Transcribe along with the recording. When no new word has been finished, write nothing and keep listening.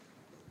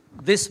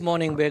This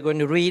morning we're going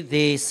to read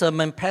the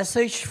sermon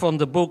passage from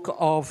the book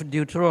of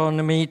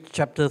Deuteronomy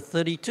chapter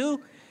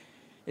 32.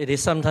 It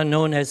is sometimes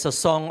known as the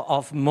Song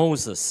of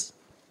Moses.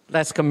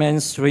 Let's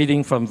commence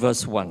reading from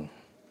verse 1.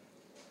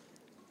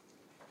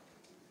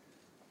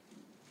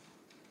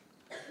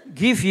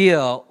 Give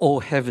ear,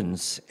 O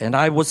heavens, and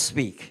I will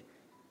speak,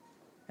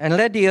 and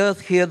let the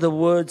earth hear the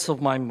words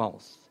of my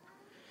mouth.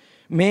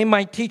 May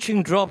my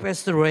teaching drop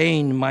as the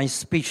rain, my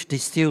speech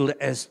distilled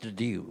as the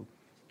dew,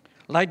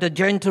 like the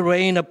gentle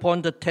rain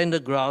upon the tender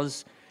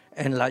grass,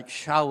 and like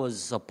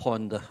showers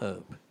upon the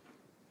herb.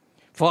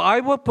 For I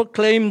will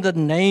proclaim the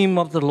name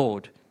of the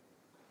Lord.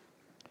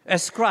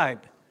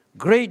 Ascribe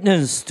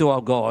greatness to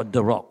our God,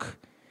 the rock.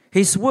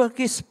 His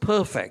work is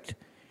perfect,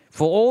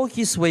 for all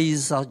his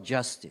ways are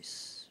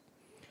justice.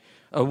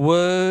 A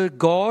word,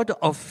 God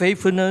of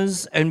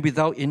faithfulness and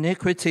without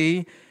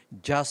iniquity,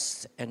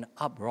 just and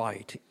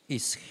upright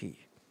is he.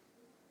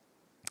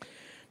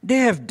 They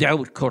have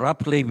dealt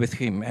corruptly with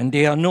him, and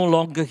they are no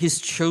longer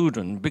his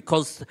children,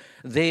 because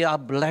they are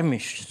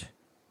blemished.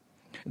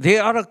 They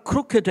are a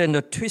crooked and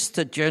a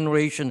twisted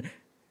generation.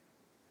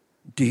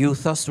 Do you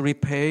thus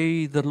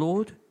repay the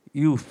Lord,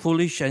 you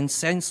foolish and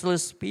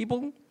senseless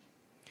people?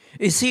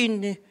 Is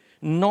he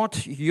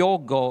not your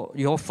God,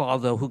 your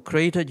Father, who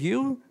created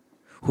you,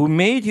 who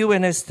made you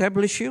and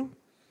established you?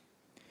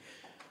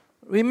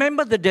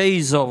 Remember the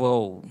days of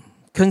old.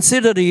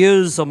 Consider the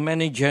years of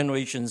many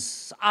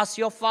generations. Ask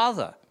your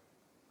father,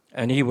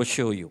 and he will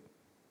show you.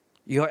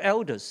 Your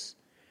elders,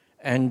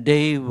 and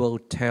they will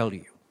tell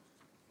you.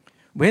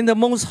 When the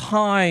Most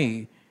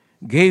High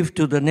gave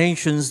to the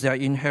nations their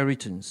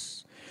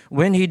inheritance,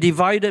 when he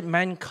divided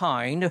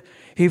mankind,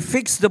 he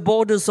fixed the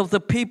borders of the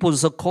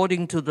peoples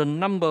according to the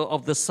number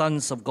of the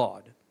sons of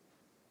God.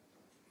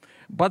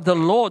 But the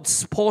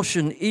Lord's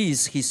portion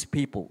is his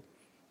people,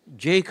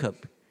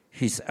 Jacob,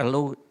 his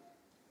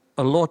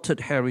allotted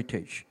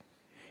heritage.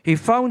 He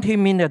found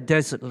him in a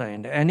desert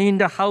land, and in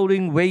the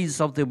howling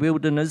ways of the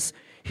wilderness,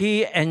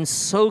 he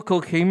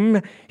encircled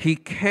him, he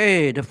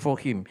cared for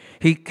him.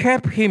 He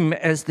kept him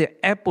as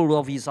the apple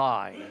of his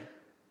eye.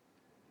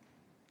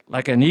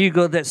 Like an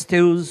eagle that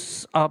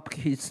stirs up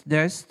his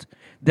nest,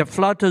 that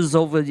flutters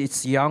over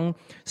its young,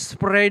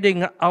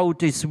 spreading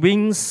out its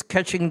wings,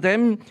 catching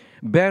them,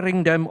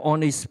 bearing them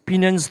on his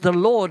pinions, the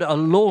Lord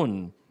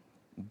alone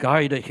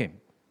guided him.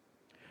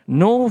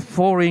 No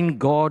foreign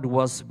god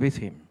was with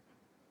him.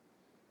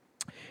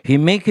 He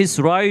made his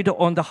ride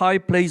on the high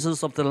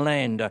places of the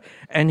land,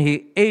 and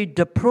he ate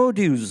the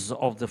produce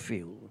of the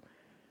field.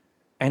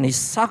 And he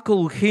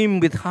suckled him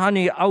with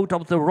honey out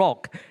of the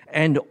rock,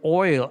 and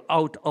oil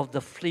out of the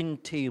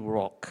flinty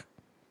rock.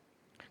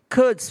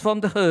 Curds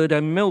from the herd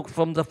and milk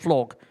from the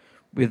flock,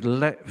 with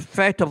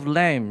fat of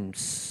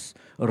lambs,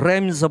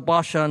 rams of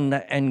Bashan,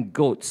 and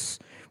goats,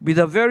 with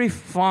the very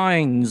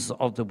fines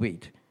of the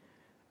wheat.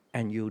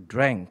 And you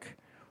drank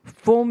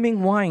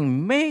foaming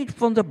wine made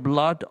from the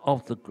blood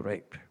of the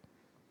grape.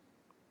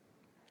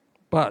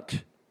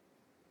 But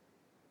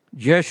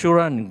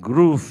Jeshurun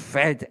grew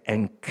fat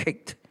and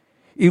kicked.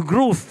 He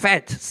grew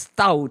fat,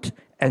 stout,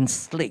 and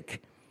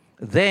sleek.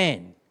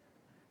 Then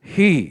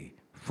he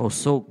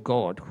forsook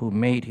God who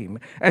made him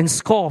and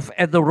scoffed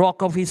at the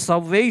rock of his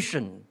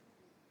salvation.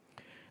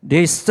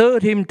 They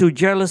stirred him to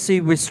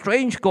jealousy with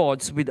strange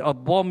gods, with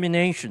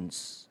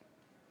abominations.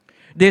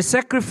 They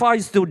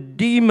sacrificed to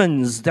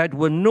demons that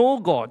were no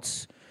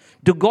gods,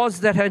 to gods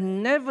that had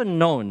never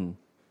known,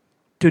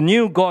 to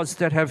new gods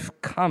that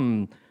have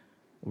come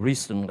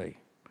recently,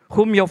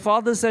 whom your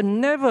fathers had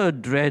never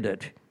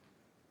dreaded.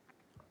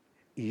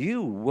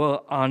 You were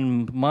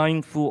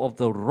unmindful of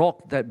the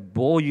rock that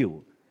bore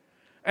you,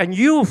 and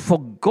you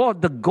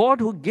forgot the God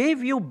who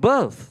gave you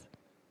birth.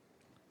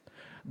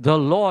 The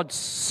Lord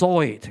saw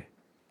it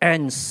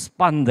and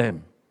spun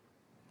them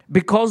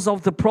because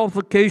of the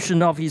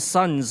provocation of his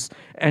sons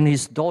and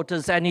his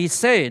daughters, and he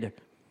said,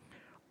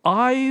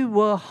 I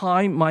will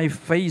hide my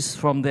face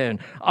from them.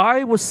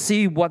 I will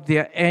see what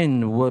their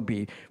end will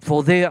be,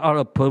 for they are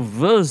a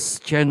perverse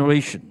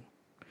generation,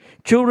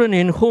 children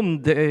in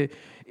whom there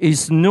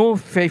is no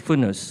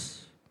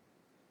faithfulness.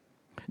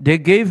 They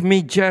gave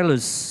me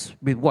jealous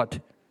with what?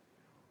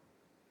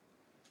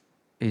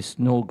 Is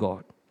no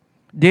God.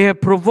 They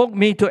have provoked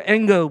me to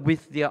anger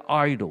with their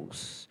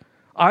idols.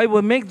 I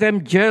will make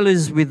them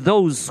jealous with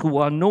those who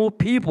are no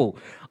people.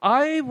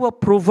 I will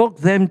provoke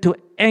them to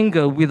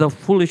anger with a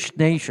foolish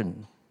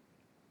nation.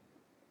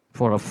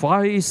 For a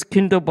fire is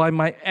kindled by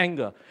my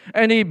anger,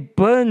 and it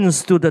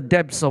burns to the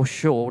depths of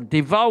Sheol,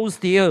 devours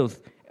the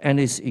earth and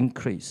its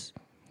increase,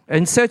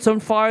 and sets on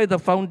fire the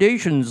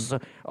foundations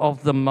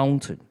of the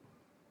mountain.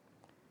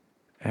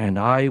 And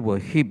I will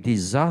heap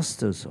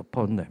disasters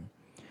upon them.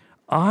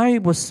 I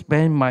will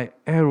spend my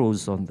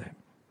arrows on them.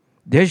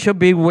 They shall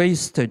be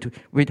wasted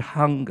with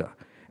hunger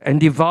and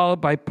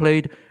devoured by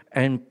plague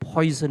and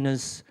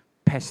poisonous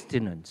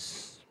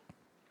pestilence.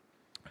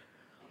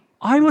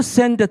 I will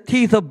send the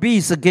teeth of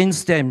beasts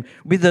against them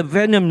with the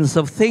venoms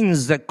of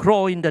things that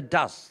crawl in the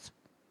dust.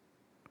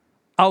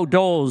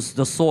 Outdoors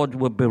the sword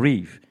will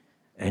bereave,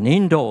 and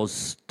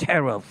indoors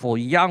terror for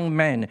young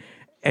men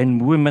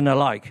and women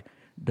alike,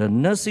 the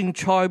nursing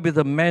child with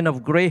the man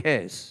of gray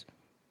hairs.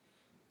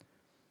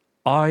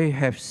 I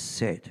have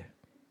said,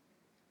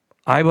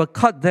 I will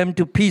cut them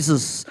to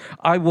pieces.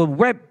 I will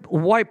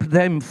wipe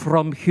them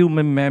from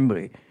human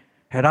memory.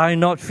 Had I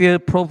not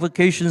feared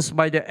provocations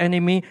by the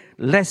enemy,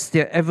 lest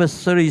their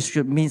adversaries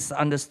should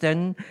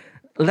misunderstand,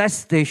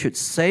 lest they should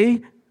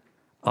say,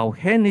 our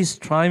hand is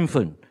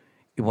triumphant.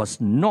 It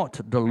was not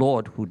the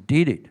Lord who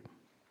did it.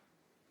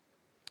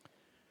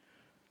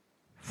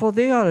 For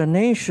they are a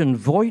nation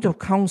void of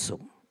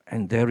counsel,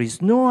 and there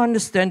is no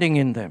understanding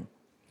in them.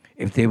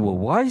 If they were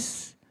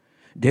wise,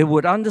 they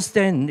would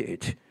understand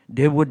it.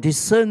 They would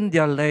discern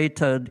their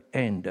later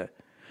end.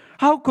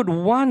 How could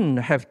one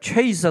have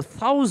chased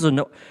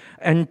 1,000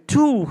 and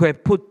two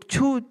have put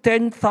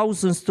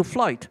 10,000s to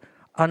flight,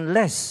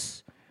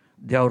 unless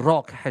their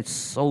rock had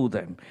sold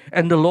them,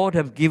 and the Lord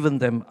have given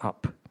them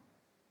up?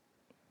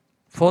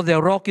 For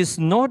their rock is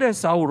not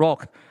as our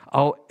rock,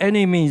 our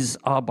enemies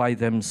are by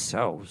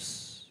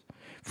themselves.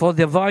 For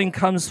their vine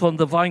comes from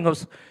the vine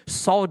of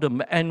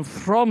Sodom and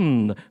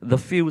from the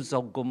fields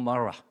of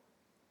Gomorrah.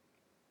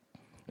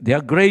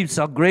 Their grapes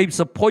are grapes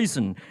of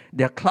poison.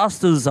 Their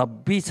clusters are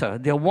bitter.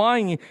 Their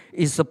wine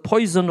is the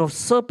poison of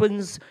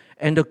serpents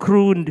and the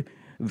crude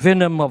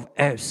venom of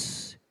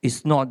asps.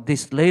 Is not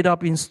this laid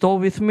up in store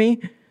with me,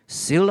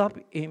 sealed up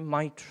in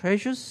my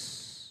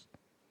treasures?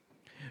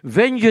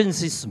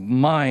 Vengeance is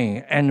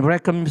mine and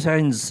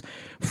recompense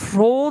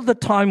for the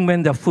time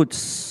when their foot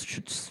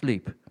should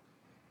sleep.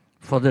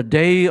 For the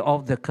day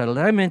of the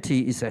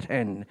calamity is at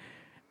hand,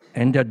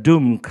 and their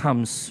doom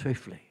comes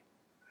swiftly.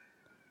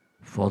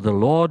 For the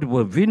Lord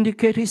will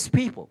vindicate his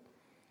people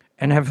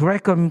and have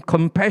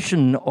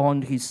compassion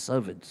on his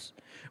servants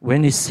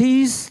when he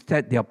sees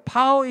that their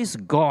power is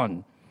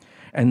gone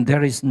and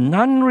there is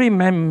none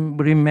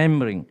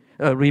remaining,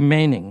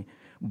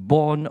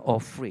 born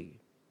or free.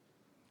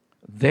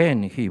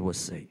 Then he will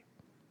say,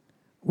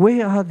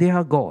 where are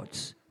their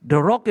gods,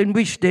 the rock in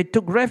which they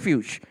took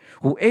refuge,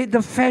 who ate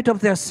the fat of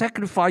their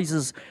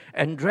sacrifices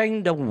and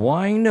drank the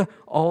wine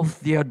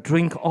of their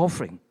drink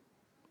offering?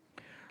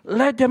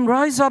 Let them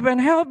rise up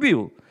and help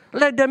you.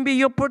 Let them be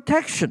your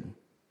protection.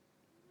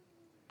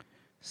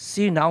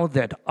 See now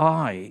that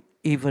I,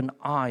 even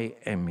I,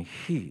 am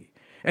he,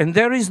 and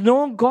there is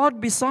no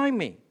God beside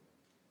me.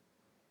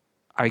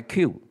 I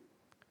kill,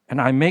 and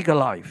I make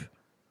alive.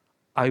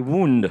 I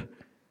wound,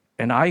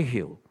 and I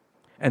heal.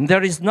 And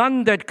there is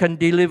none that can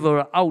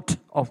deliver out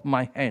of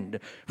my hand.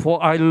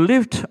 For I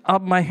lift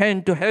up my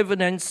hand to heaven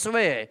and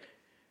swear,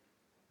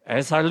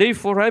 as I live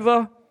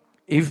forever,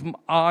 if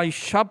I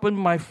sharpen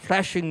my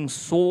flashing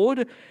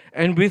sword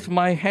and with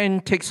my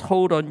hand takes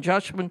hold on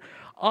judgment,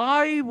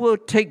 I will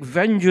take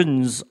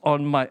vengeance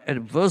on my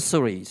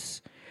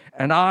adversaries,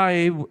 and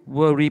I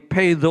will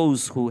repay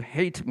those who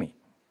hate me.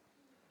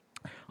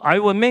 I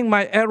will make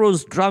my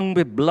arrows drunk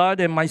with blood,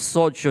 and my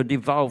sword shall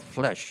devour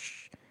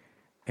flesh.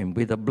 And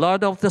with the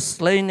blood of the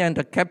slain and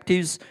the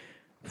captives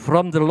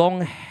from the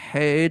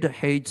long-haired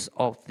heads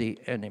of the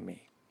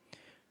enemy.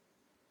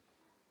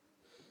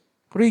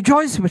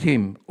 Rejoice with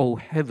him, O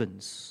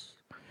heavens.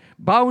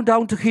 Bow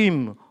down to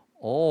him,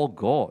 all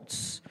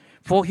gods.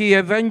 For he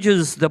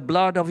avenges the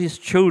blood of his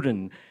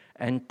children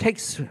and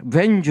takes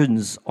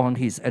vengeance on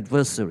his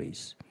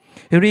adversaries.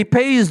 He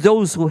repays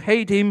those who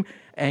hate him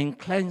and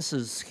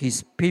cleanses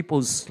his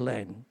people's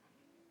land.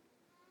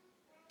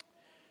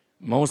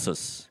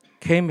 Moses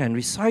came and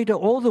recited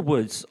all the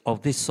words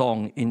of this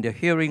song in the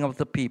hearing of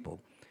the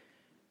people.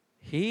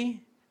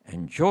 He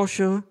and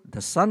Joshua,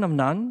 the son of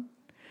Nun.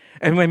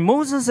 And when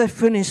Moses had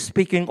finished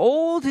speaking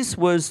all these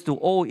words to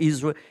all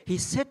Israel, he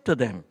said to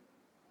them,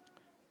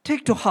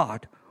 take to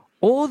heart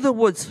all the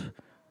words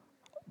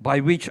by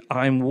which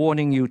I am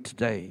warning you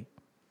today,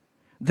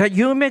 that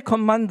you may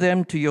command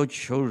them to your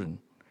children,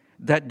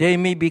 that they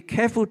may be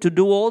careful to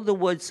do all the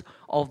words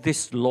of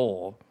this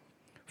law.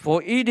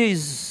 For it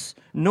is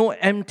no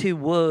empty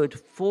word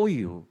for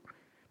you,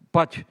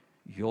 but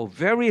your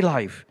very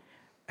life,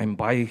 and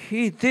by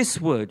this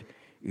word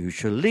you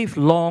shall live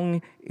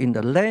long in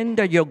the land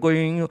that you're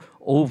going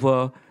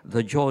over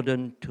the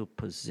Jordan to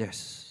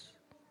possess.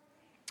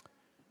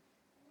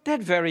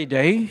 That very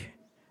day,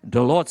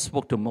 the Lord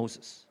spoke to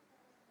Moses.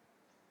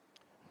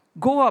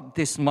 Go up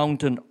this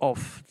mountain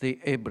of the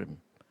Abram,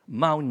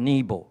 Mount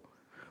Nebo,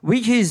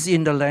 which is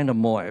in the land of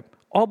Moab,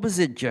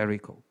 opposite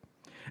Jericho,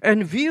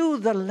 and view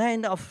the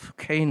land of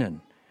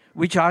Canaan,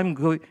 which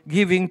I'm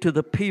giving to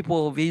the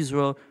people of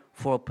Israel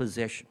for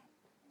possession.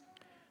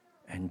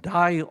 And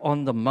die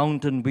on the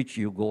mountain which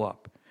you go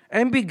up,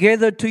 and be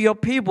gathered to your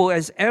people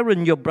as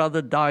Aaron your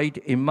brother died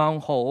in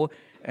Mount Hor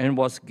and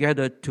was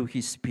gathered to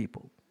his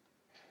people.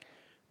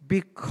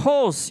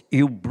 Because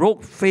you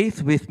broke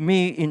faith with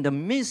me in the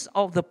midst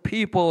of the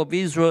people of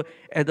Israel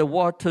at the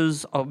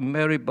waters of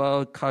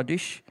Meribah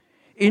Kadesh,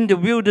 in the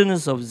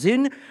wilderness of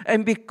Zin,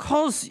 and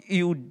because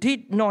you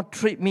did not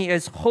treat me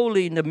as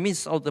holy in the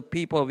midst of the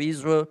people of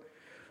Israel,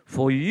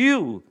 for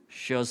you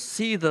shall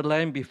see the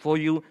land before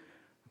you,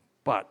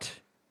 but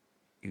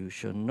you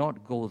shall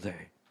not go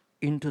there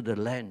into the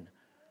land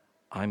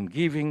I'm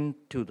giving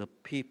to the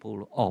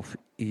people of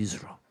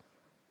Israel.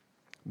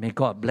 May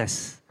God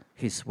bless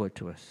his word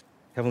to us.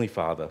 Heavenly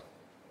Father,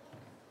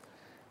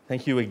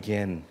 thank you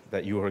again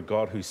that you are a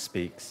God who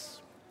speaks,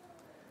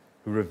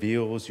 who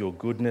reveals your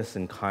goodness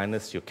and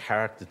kindness, your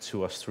character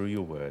to us through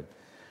your word,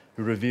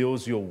 who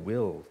reveals your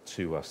will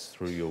to us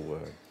through your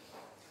word.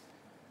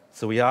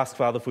 So we ask,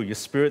 Father, for your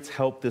Spirit's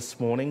help this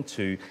morning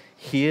to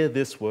hear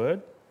this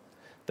word,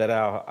 that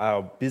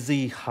our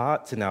busy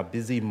hearts and our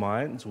busy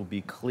minds will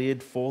be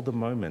cleared for the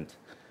moment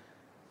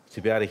to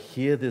be able to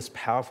hear this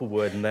powerful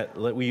word, and that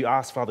we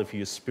ask, Father, for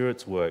your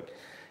Spirit's work,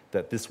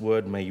 that this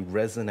word may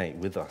resonate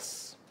with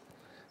us,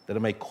 that it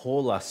may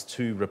call us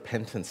to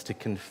repentance, to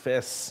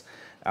confess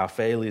our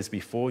failures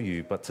before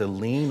you, but to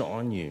lean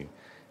on you,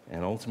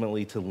 and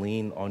ultimately to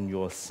lean on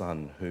your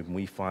Son, whom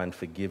we find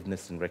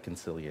forgiveness and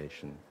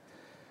reconciliation.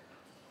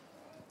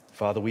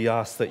 Father, we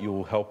ask that you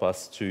will help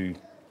us to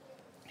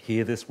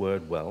hear this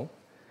word well,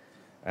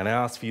 and I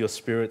ask for your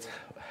Spirit's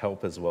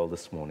help as well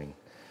this morning.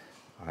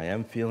 I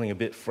am feeling a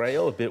bit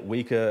frail, a bit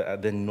weaker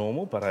than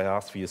normal, but I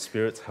ask for your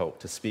Spirit's help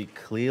to speak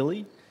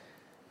clearly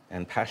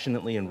and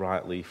passionately and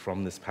rightly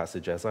from this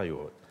passage as I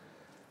ought.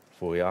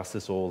 For we ask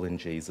this all in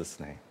Jesus'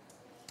 name.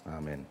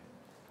 Amen.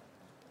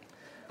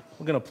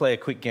 We're going to play a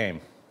quick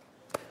game.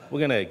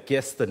 We're going to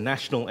guess the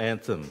national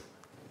anthem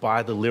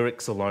by the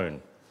lyrics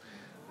alone.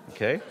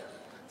 Okay?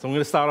 So I'm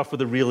going to start off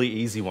with a really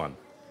easy one.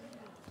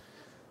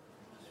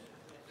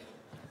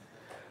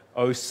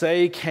 Oh,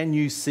 say, can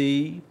you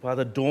see by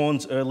the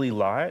dawn's early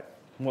light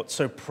what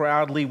so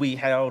proudly we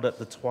hailed at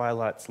the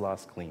twilight's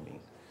last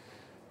gleaming?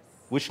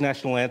 Which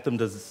national anthem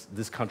does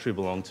this country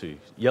belong to?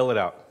 Yell it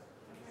out.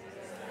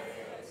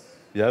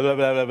 Blah, blah,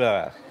 blah, blah,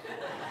 blah.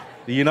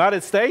 The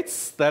United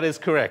States? That is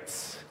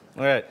correct.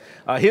 All right.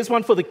 Here's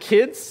one for the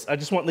kids. I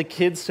just want the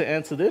kids to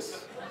answer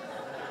this.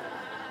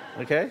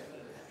 Okay?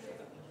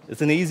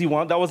 It's an easy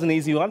one. That was an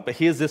easy one, but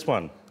here's this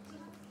one.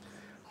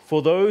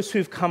 For those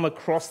who've come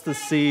across the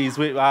seas,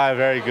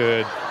 very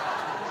good.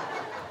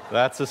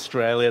 That's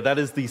Australia. That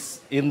is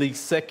in the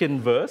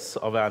second verse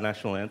of our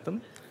national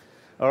anthem.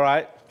 All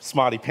right,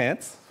 smarty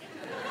pants.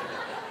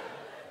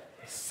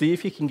 See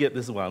if you can get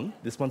this one.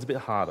 This one's a bit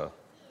harder.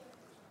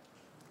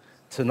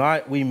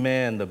 Tonight we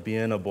man the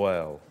Biana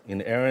boil.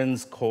 In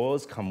Erin's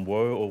cause come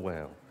woe or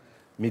wail.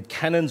 Mid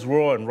cannons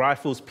roar and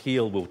rifles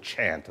peal, we'll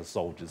chant a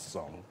soldier's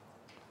song.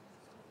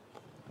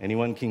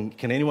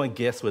 Can anyone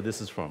guess where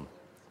this is from?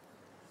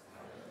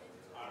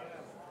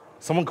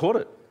 Someone caught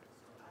it.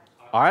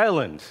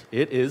 Ireland.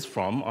 It is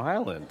from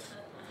Ireland.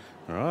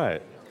 All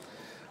right.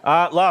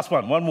 Last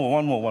one. One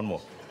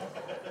more.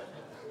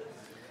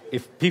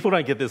 If people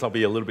don't get this, I'll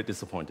be a little bit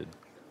disappointed.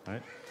 All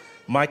right?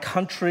 My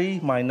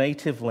country, my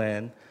native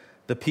land,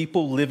 the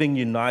people living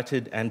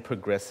united and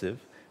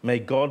progressive, may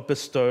God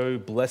bestow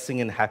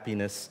blessing and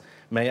happiness.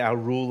 May our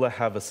ruler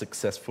have a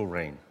successful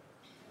reign.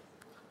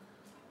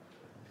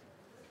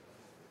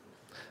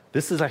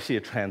 This is actually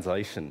a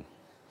translation.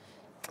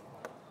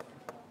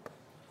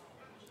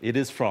 It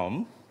is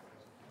from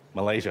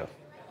Malaysia.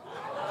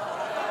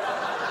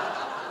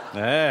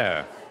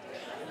 Yeah.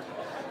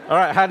 All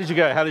right, how did you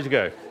go?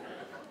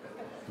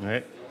 All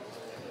right.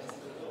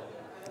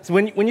 So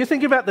when you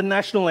think about the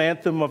national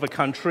anthem of a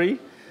country,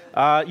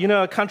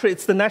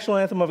 it's the national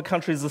anthem of a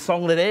country is a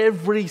song that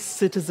every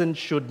citizen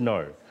should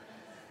know.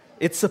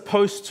 It's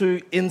supposed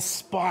to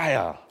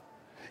inspire.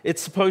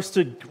 It's supposed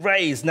to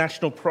raise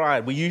national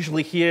pride. We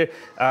usually hear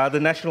the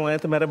national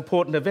anthem at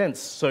important events.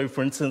 So,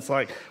 for instance,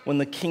 like when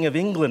the King of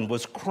England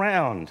was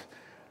crowned,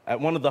 at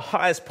one of the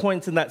highest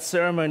points in that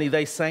ceremony,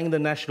 they sang the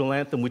national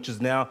anthem, which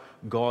is now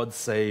God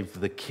Save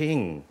the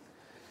King.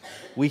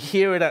 We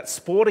hear it at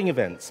sporting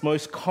events,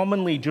 most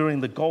commonly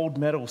during the gold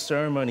medal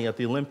ceremony at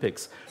the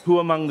Olympics. Who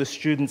among the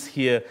students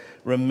here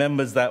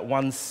remembers that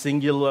one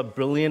singular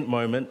brilliant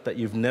moment that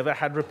you've never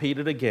had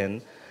repeated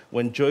again,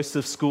 when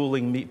Joseph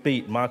Schooling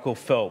beat Michael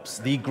Phelps,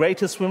 the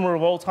greatest swimmer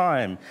of all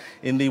time,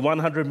 in the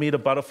 100-meter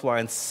butterfly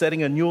and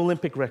setting a new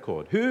Olympic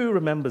record? Who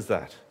remembers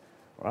that,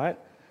 right?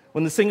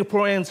 When the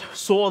Singaporeans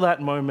saw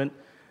that moment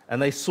and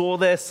they saw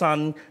their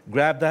son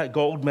grab that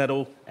gold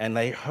medal and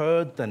they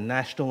heard the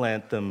national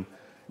anthem,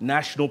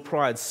 national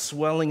pride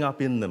swelling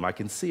up in them. I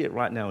can see it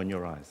right now in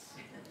your eyes.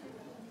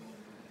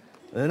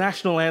 The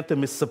national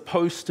anthem is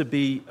supposed to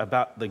be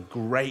about the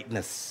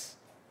greatness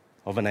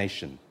of a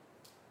nation.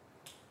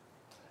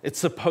 It's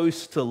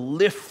supposed to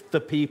lift the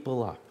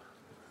people up,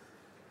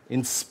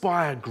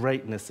 inspire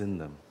greatness in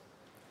them.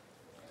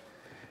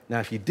 Now,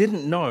 if you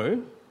didn't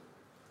know,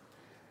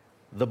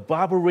 the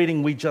Bible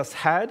reading we just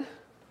had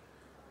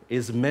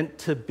is meant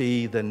to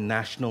be the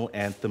national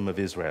anthem of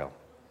Israel.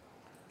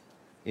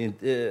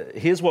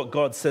 Here's what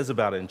God says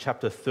about it in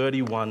chapter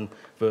 31,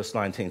 verse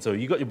 19. So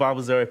you got your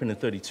Bibles there open in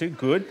 32.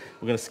 Good.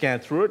 We're going to scan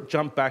through it.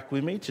 Jump back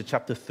with me to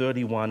chapter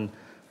 31,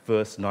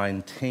 verse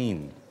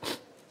 19.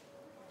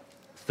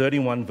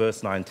 31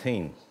 verse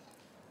 19.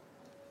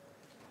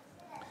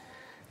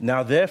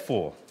 Now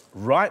therefore,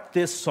 write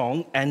this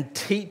song and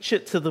teach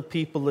it to the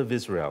people of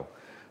Israel.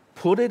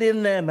 Put it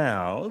in their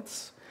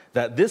mouths,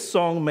 that this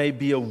song may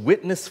be a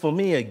witness for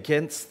me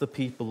against the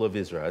people of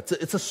Israel.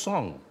 It's a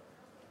song.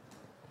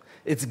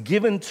 It's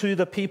given to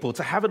the people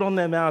to have it on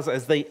their mouths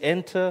as they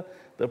enter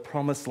the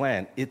promised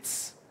land.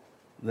 It's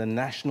the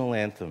national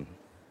anthem.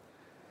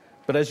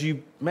 But as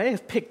you may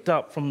have picked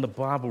up from the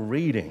Bible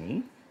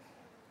reading,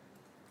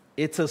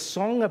 it's a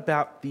song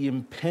about the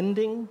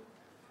impending,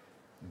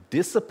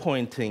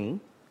 disappointing,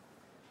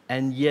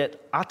 and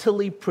yet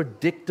utterly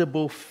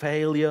predictable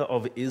failure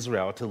of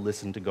Israel to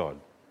listen to God.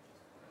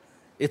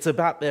 It's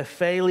about their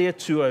failure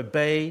to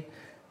obey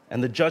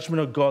and the judgment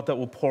of God that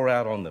will pour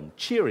out on them.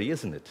 Cheery,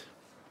 isn't it?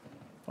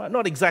 Right?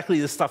 Not exactly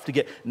the stuff to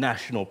get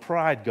national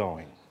pride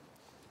going.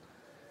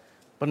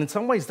 But in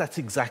some ways, that's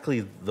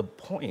exactly the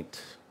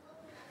point.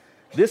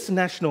 This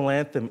national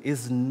anthem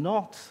is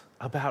not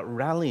about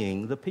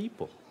rallying the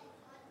people.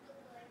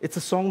 It's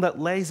a song that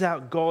lays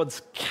out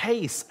God's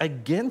case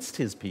against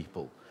his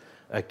people,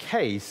 a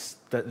case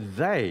that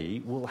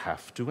they will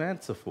have to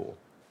answer for.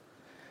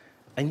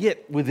 And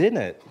yet, within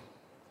it,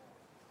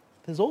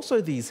 there's also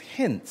these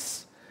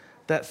hints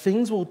that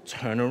things will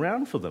turn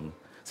around for them.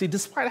 See,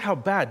 despite how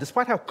bad,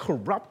 despite how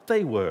corrupt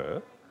they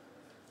were,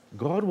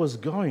 God was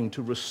going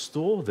to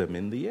restore them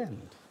in the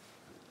end.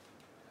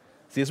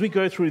 See, as we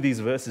go through these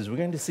verses, we're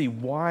going to see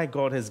why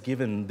God has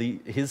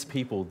given his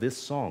people this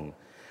song,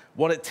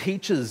 what it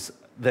teaches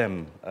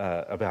them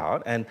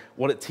about, and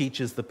what it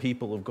teaches the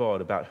people of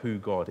God about who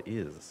God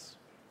is.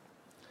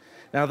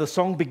 Now, the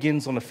song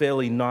begins on a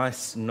fairly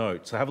nice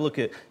note. So have a look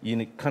at,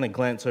 you kind of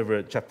glance over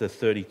at chapter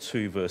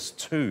 32, verse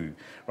 2,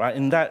 right?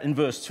 In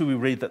verse 2, we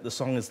read that the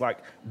song is like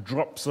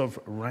drops of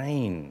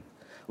rain,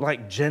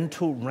 like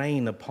gentle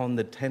rain upon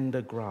the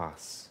tender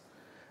grass,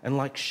 and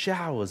like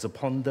showers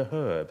upon the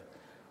herb.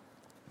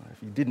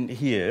 If you didn't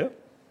hear,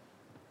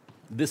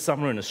 this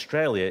summer in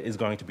Australia is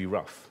going to be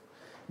rough.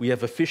 We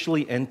have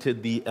officially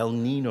entered the El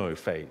Nino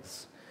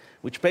phase,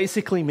 which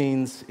basically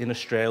means in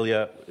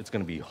Australia it's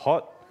going to be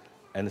hot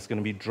and it's going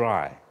to be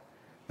dry.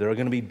 There are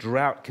going to be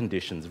drought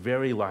conditions,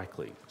 very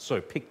likely.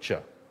 So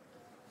picture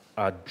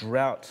a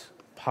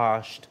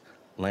drought-parched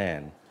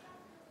land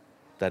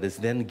that is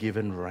then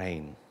given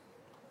rain.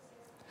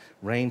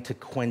 Rain to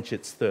quench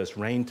its thirst,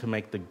 rain to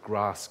make the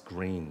grass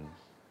green.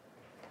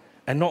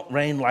 And not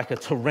rain like a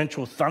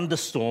torrential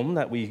thunderstorm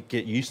that we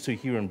get used to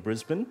here in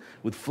Brisbane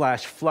with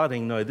flash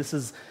flooding. No, this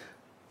is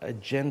a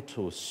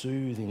gentle,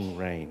 soothing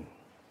rain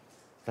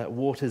that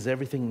waters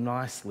everything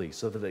nicely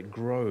so that it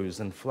grows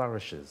and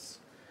flourishes.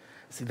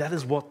 See, that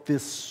is what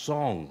this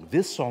song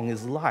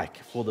is like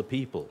for the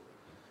people.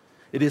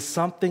 It is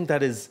something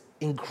that is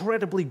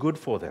incredibly good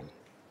for them.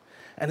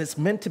 And it's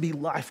meant to be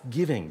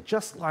life-giving,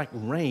 just like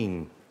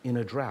rain in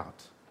a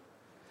drought.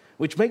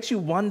 Which makes you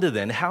wonder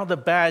then how the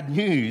bad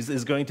news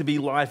is going to be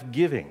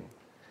life-giving.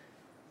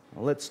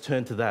 Well, let's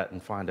turn to that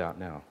and find out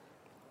now.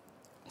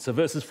 So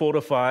verses 4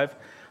 to 5,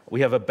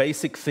 we have a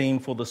basic theme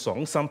for the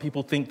song. Some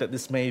people think that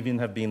this may even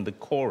have been the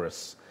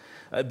chorus.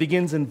 It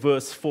begins in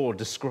verse 4,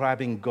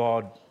 describing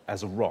God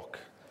as a rock.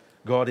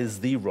 God is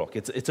the rock.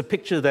 It's a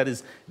picture that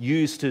is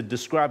used to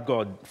describe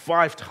God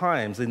 5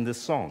 times in this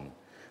song.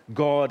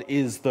 God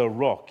is the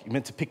rock. You're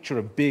meant to picture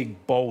a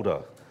big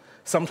boulder.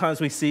 Sometimes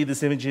we see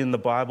this image in the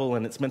Bible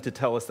and it's meant to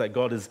tell us that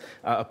God is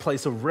a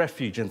place of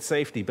refuge and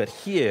safety. But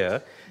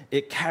here,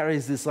 it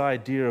carries this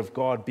idea of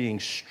God being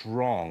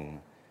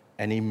strong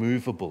and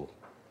immovable.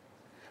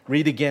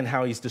 Read again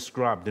how he's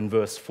described in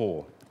verse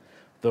 4.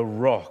 The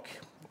rock,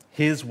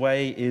 his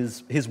work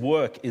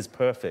is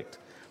perfect,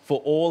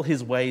 for all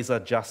his ways are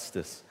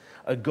justice.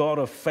 A God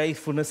of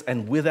faithfulness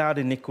and without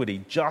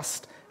iniquity,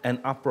 just and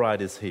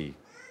upright is he.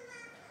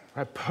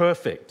 Right?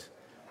 Perfect,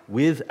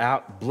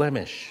 without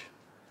blemish.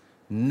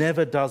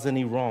 Never does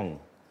any wrong.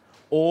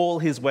 All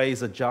his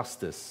ways are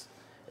justice.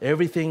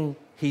 Everything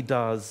he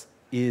does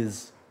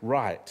is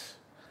right.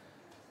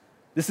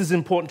 This is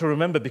important to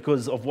remember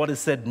because of what is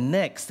said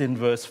next in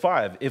verse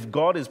 5. If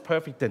God is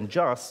perfect and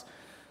just,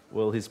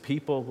 well, his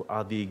people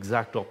are the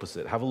exact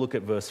opposite. Have a look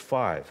at verse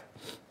 5.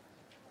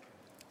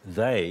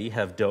 They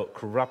have dealt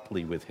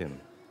corruptly with him.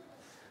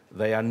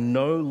 They are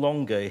no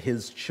longer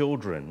his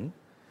children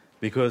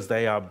because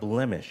they are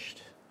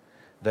blemished.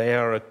 They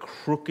are a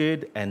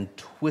crooked and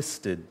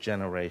twisted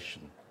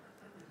generation.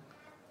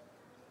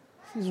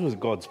 This is what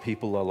God's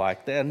people are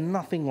like. They are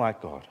nothing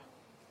like God.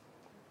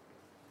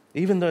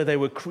 Even though they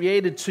were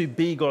created to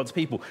be God's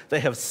people,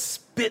 they have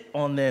spit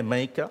on their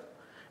Maker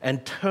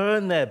and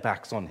turned their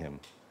backs on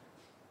him.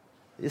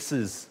 This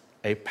is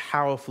a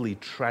powerfully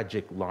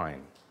tragic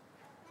line.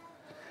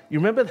 You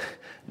remember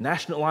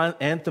national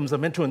anthems are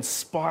meant to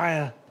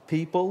inspire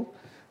people?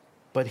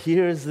 But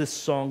here is this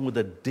song with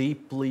a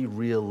deeply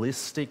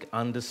realistic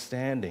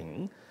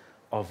understanding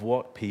of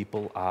what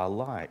people are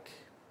like.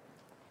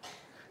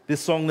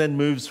 This song then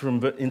moves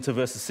into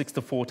verses 6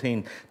 to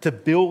 14 to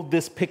build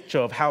this picture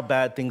of how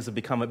bad things have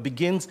become. It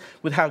begins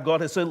with how God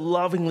has so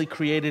lovingly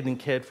created and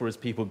cared for his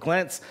people.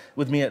 Glance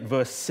with me at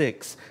verse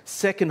 6.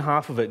 Second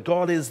half of it,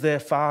 God is their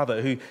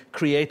Father who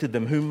created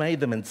them, who made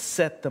them and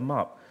set them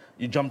up.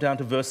 You jump down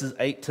to verses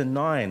 8 to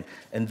 9,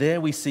 and there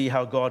we see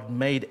how God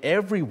made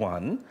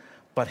everyone,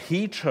 but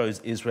he chose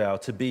Israel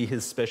to be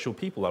his special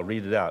people. I'll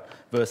read it out.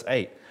 Verse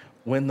 8.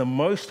 When the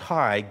Most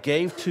High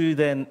gave to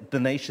the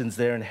nations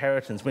their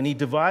inheritance, when he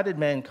divided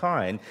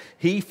mankind,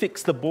 he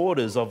fixed the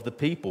borders of the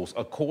peoples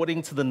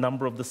according to the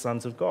number of the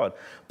sons of God.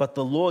 But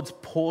the Lord's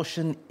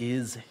portion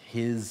is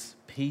his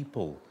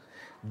people,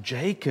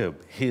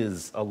 Jacob,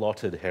 his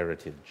allotted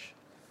heritage.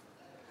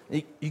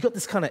 You got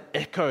this kind of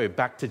echo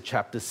back to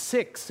chapter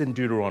 6 in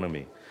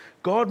Deuteronomy.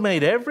 God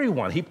made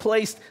everyone. He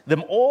placed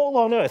them all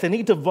on earth, and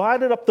he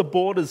divided up the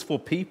borders for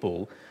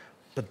people.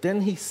 But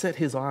then he set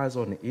his eyes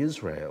on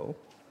Israel,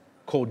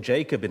 called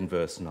Jacob in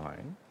verse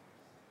 9,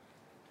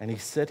 and he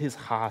set his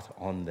heart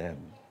on them.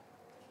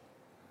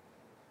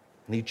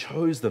 And he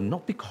chose them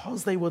not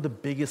because they were the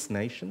biggest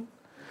nation,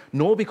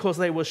 nor because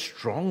they were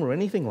strong or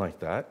anything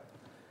like that.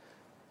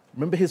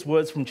 Remember his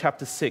words from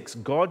chapter 6.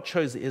 God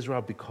chose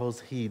Israel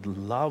because he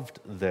loved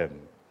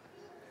them,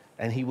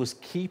 and he was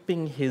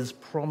keeping his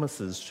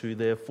promises to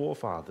their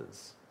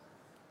forefathers.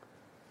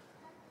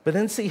 But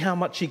then see how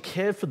much he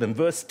cared for them.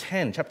 Verse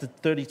 10, chapter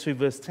 32,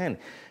 verse 10.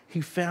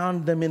 He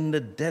found them in the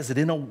desert,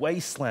 in a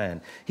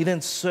wasteland. He then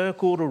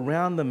circled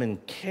around them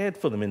and cared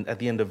for them at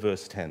the end of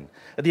verse 10.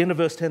 At the end of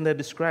verse 10, they're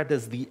described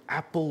as the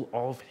apple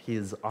of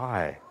his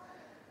eye.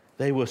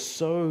 They were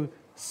so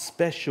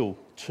special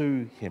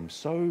to him,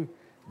 so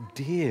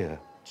dear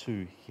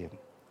to him.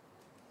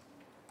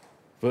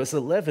 Verse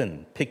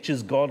 11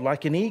 pictures God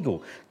like an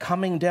eagle,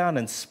 coming down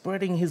and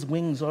spreading his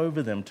wings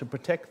over them to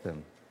protect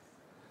them.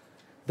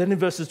 Then in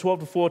verses 12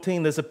 to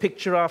 14, there's a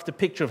picture after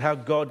picture of how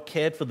God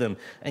cared for them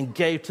and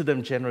gave to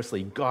them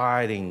generously,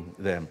 guiding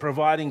them,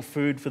 providing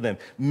food for them,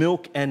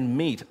 milk and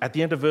meat. At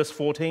the end of verse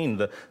 14,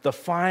 the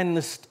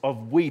finest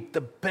of wheat,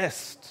 the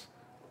best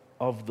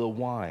of the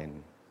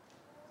wine.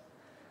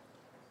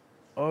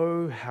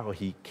 Oh, how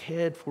he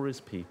cared for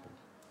his people.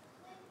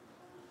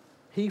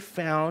 He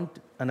found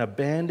an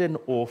abandoned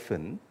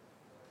orphan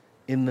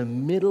in the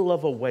middle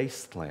of a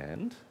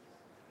wasteland,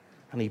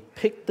 and he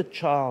picked the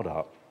child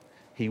up.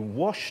 He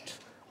washed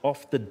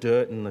off the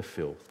dirt and the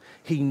filth.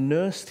 He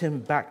nursed him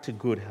back to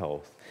good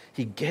health.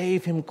 He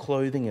gave him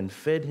clothing and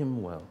fed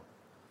him well.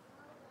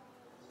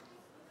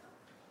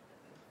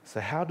 So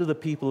how do the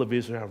people of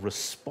Israel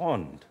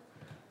respond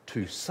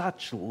to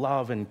such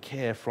love and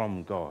care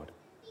from God?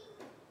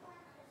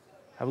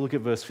 Have a look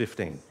at verse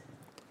 15.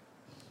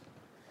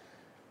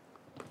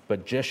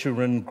 But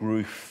Jeshurun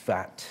grew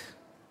fat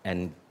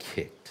and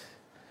kicked.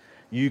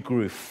 You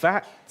grew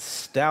fat,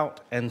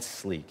 stout, and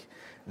sleek.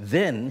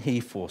 Then he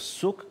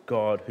forsook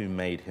God who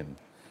made him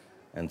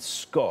and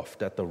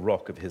scoffed at the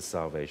rock of his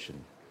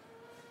salvation.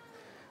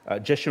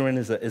 Jeshurun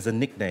is a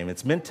nickname.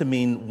 It's meant to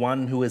mean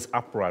one who is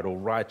upright or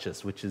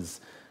righteous, which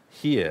is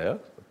here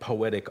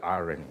poetic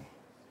irony,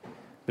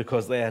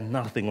 because they are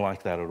nothing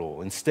like that at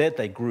all. Instead,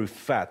 they grew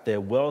fat.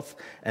 Their wealth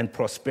and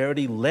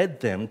prosperity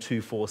led them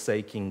to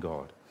forsaking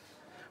God.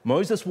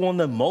 Moses warned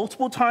them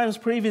multiple times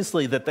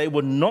previously that they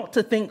were not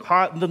to think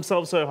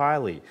themselves so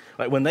highly.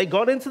 Like when they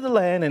got into the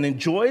land and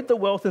enjoyed the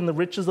wealth and the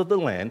riches of the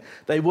land,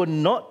 they were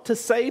not to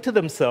say to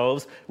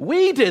themselves,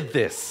 "We did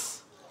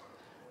this.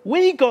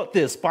 We got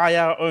this by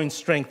our own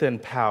strength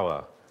and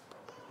power."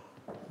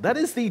 That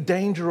is the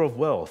danger of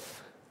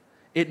wealth.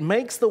 It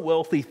makes the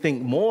wealthy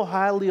think more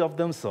highly of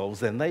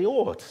themselves than they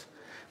ought.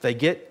 They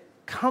get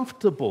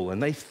comfortable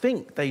and they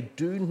think they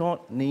do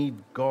not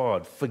need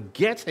God,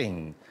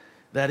 forgetting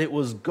that it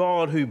was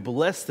God who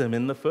blessed them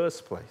in the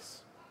first place.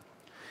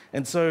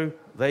 And so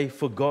they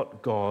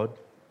forgot God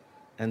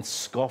and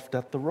scoffed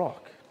at the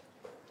rock.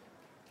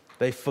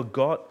 They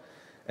forgot,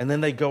 and then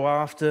they go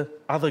after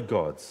other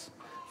gods.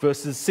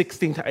 Verses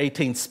 16 to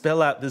 18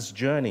 spell out this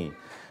journey.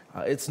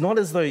 It's not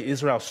as though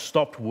Israel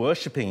stopped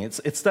worshipping.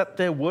 It's that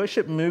their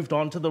worship moved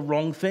on to the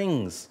wrong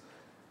things.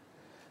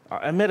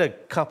 I met a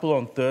couple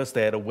on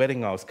Thursday at a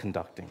wedding I was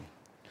conducting.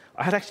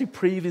 I had actually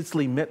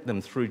previously met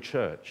them through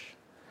church.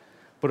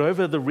 But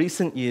over the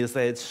recent years,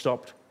 they had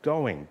stopped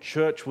going.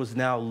 Church was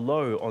now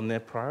low on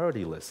their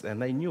priority list,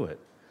 and they knew it.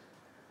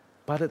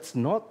 But it's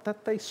not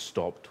that they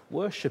stopped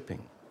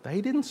worshipping. They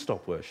didn't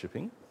stop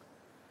worshipping.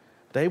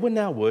 They were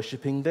now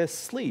worshipping their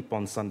sleep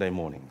on Sunday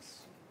mornings.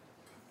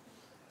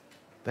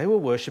 They were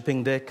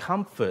worshipping their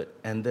comfort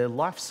and their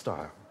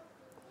lifestyle,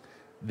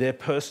 their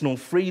personal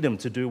freedom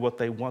to do what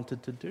they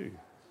wanted to do.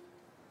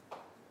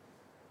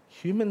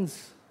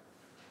 Humans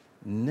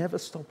never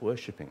stop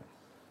worshipping.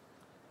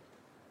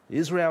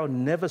 Israel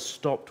never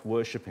stopped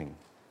worshipping.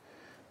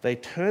 They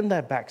turned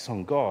their backs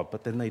on God,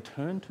 but then they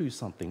turned to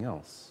something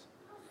else.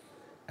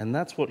 And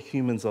that's what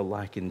humans are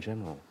like in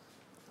general.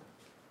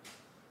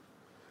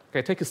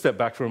 Okay, take a step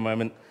back for a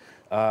moment.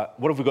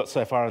 What have we got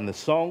so far in this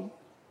song?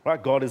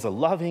 Right, God is a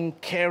loving,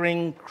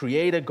 caring,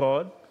 creator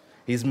God.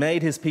 He's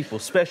made his people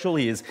special.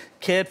 He has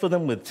cared for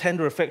them with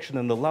tender affection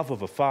and the love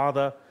of a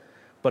father.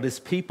 But his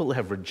people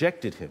have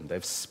rejected him.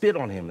 They've spit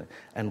on him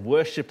and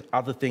worshipped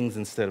other things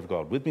instead of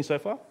God. With me so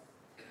far?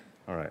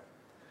 All right.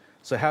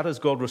 So how does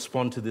God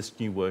respond to this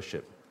new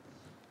worship?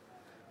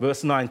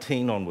 Verse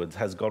 19 onwards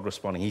has God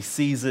responding. He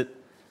sees it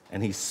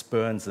and he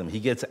spurns them. He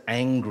gets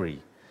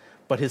angry.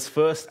 But his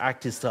first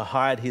act is to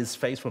hide his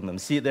face from them.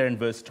 See it there in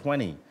verse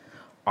 20.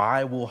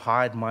 I will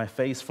hide my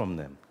face from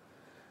them.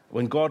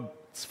 When God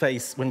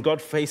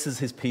faces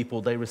his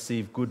people, they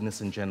receive goodness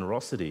and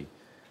generosity.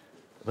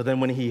 But then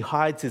when he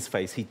hides his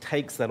face, he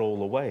takes that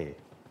all away.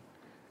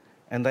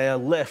 And they are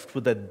left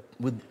with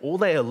all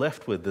they are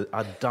left with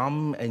are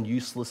dumb and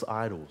useless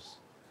idols.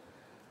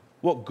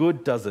 What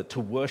good does it to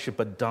worship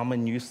a dumb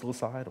and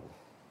useless idol?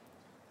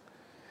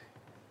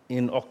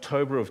 In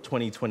October of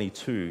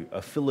 2022,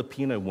 a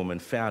Filipino woman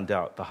found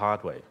out the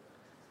hard way.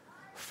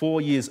 4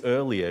 years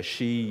earlier,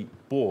 she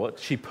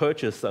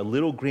purchased a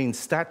little green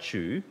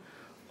statue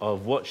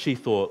of what she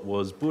thought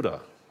was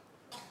Buddha.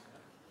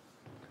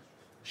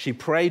 She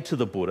prayed to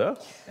the Buddha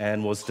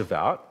and was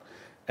devout,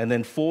 and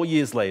then 4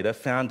 years later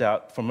found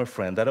out from a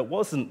friend that it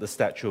wasn't the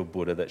statue of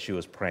Buddha that she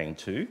was praying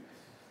to,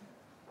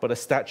 but a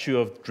statue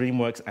of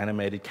DreamWorks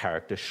animated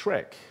character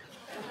Shrek.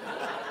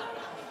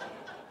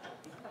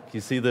 You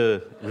see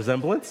the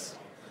resemblance?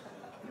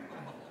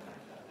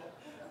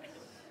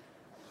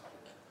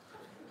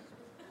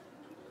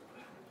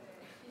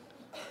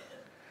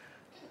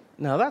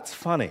 Now that's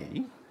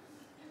funny,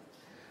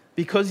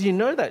 because you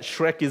know that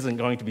Shrek isn't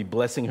going to be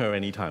blessing her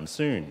anytime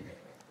soon.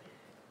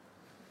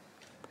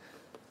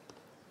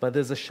 But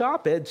there's a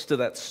sharp edge to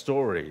that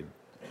story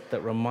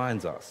that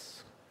reminds us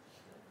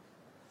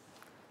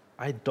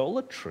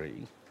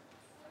idolatry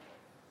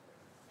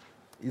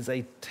is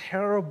a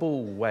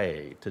terrible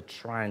way to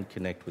try and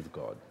connect with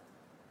God.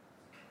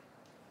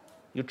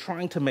 You're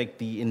trying to make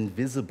the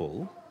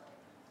invisible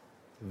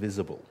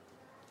visible.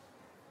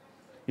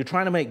 You're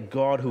trying to make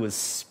God, who is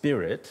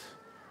spirit,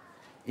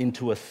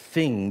 into a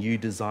thing you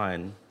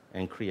design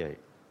and create.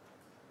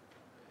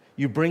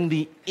 You bring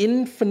the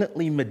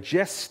infinitely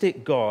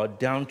majestic God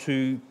down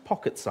to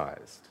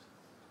pocket-sized.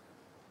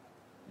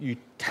 You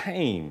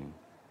tame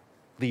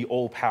the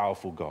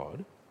all-powerful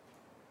God,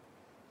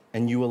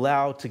 and you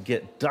allow to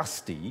get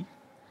dusty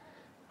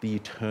the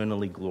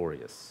eternally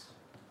glorious.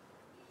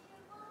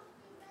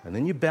 And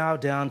then you bow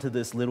down to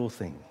this little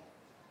thing.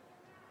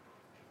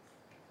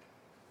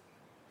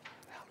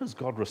 How does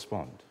God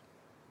respond?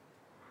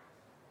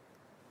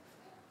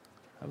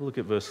 Have a look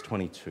at verse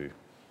 22.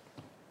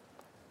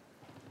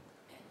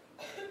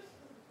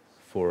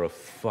 For a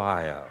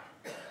fire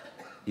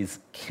is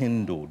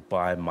kindled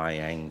by my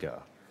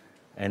anger,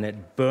 and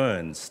it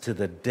burns to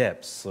the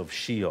depths of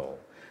Sheol,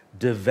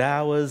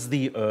 devours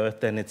the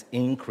earth and its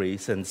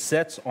increase, and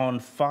sets on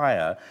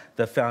fire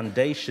the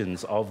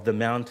foundations of the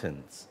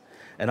mountains.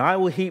 And I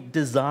will heap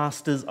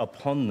disasters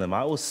upon them.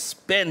 I will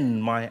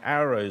spend my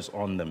arrows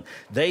on them.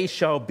 They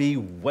shall be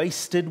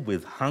wasted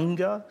with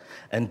hunger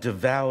and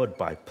devoured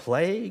by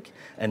plague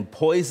and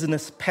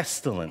poisonous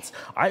pestilence.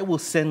 I will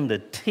send the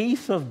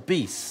teeth of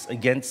beasts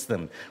against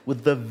them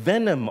with the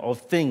venom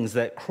of things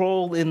that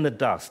crawl in the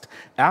dust.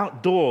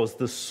 Outdoors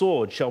the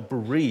sword shall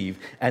bereave,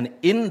 and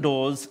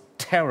indoors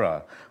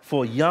terror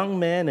for young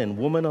man and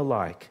woman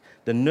alike,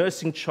 the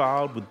nursing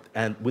child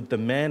with the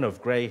man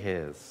of grey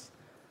hairs.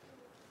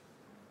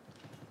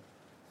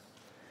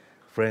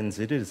 Friends,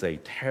 it is a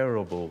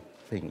terrible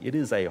thing. It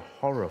is a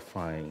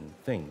horrifying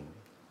thing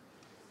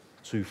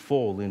to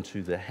fall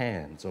into the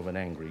hands of an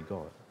angry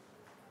God.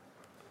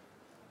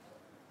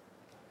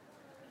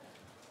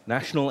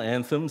 National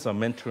anthems are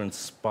meant to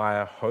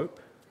inspire hope.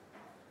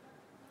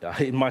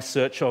 In my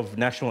search of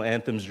national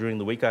anthems during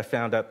the week, I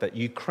found out that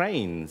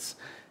Ukraine's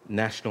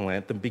national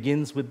anthem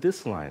begins with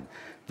this line: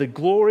 "The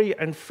glory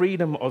and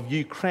freedom of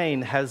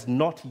Ukraine has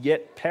not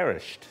yet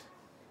perished."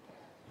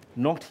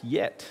 Not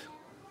yet.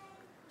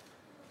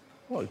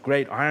 What a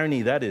great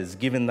irony that is,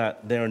 given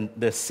that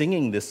they're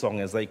singing this song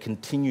as they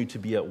continue to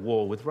be at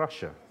war with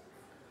Russia.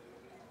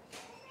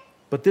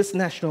 But this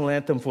national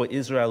anthem for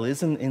Israel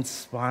isn't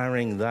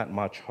inspiring that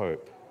much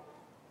hope.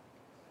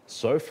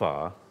 So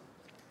far,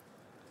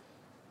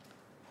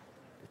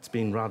 it's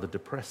been rather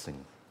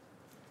depressing.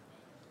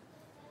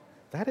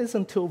 That is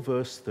until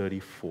verse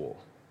 34.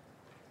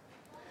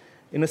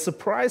 In a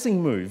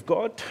surprising move,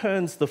 God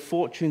turns the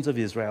fortunes of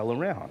Israel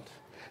around,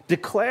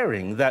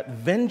 declaring that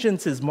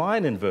vengeance is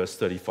mine in verse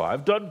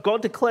 35.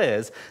 God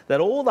declares that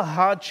all the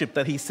hardship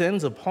that he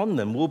sends upon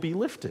them will be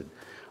lifted.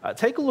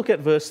 Take a look at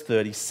verse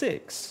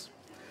 36.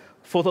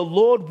 For the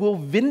Lord will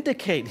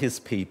vindicate his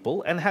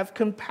people and have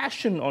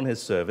compassion on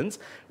his servants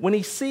when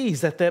he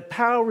sees that their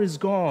power is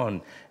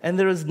gone and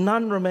there is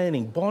none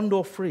remaining, bond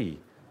or free.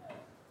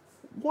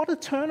 What a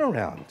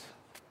turnaround.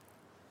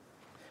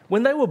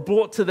 When they were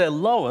brought to their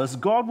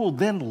lowest, God will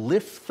then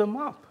lift them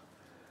up.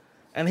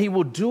 And he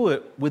will do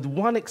it with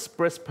one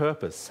express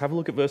purpose. Have a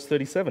look at verse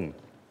 37.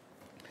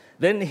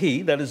 Then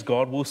he, that is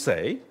God, will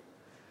say,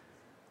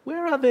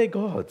 "Where are their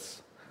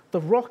gods, the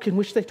rock in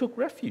which they took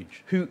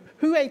refuge, who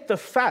ate the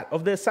fat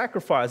of their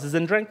sacrifices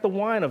and drank the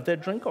wine of their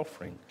drink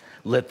offering?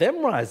 Let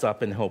them rise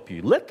up and help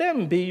you. Let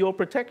them be your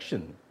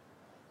protection.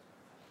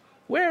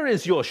 Where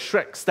is your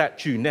Shrek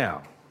statue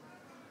now?"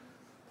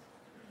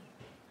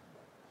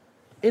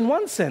 In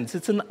one sense,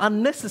 it's an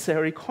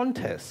unnecessary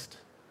contest.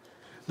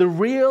 The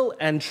real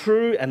and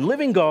true and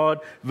living God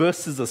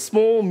versus a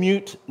small,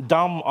 mute,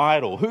 dumb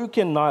idol who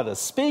can neither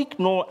speak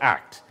nor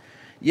act.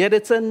 Yet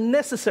it's a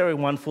necessary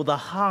one for the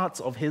hearts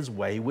of his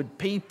wayward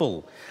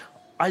people.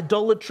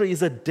 Idolatry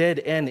is a dead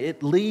end.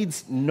 It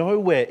leads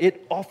nowhere.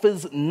 It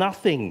offers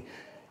nothing.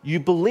 You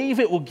believe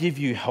it will give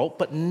you help,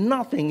 but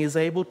nothing is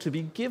able to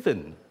be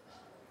given.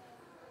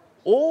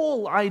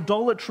 All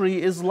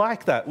idolatry is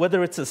like that,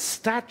 whether it's a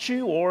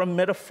statue or a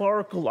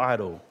metaphorical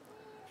idol.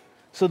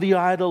 So the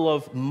idol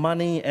of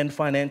money and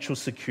financial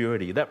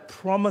security that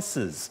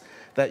promises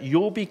that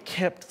you'll be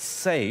kept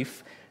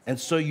safe, and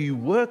so you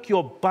work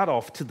your butt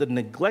off to the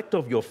neglect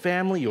of your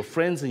family, your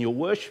friends, and your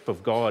worship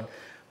of God,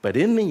 but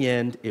in the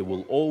end, it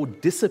will all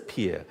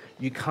disappear.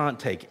 You can't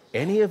take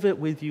any of it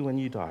with you when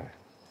you die.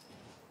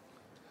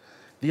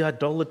 The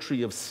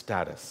idolatry of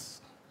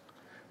status,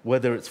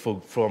 whether it's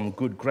from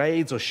good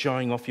grades or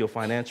showing off your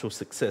financial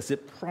success,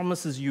 it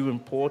promises you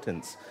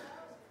importance,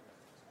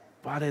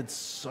 but it's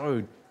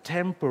so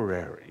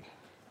temporary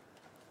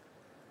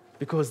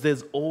because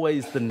there's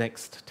always the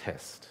next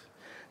test.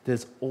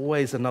 There's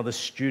always another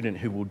student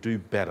who will do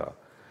better.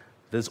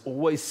 There's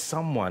always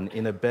someone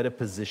in a better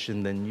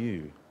position than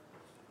you.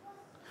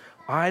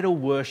 Idol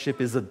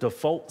worship is a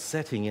default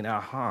setting in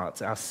our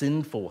hearts, our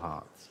sinful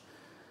hearts.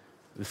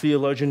 The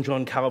theologian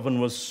John Calvin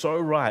was so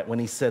right when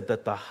he said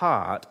that the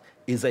heart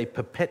is a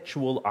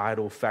perpetual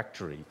idol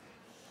factory.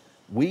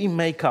 We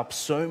make up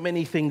so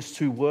many things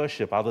to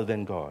worship other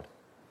than God.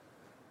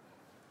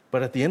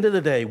 But at the end of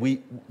the day,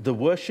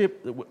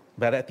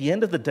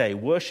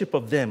 worship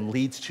of them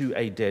leads to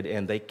a dead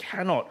end. They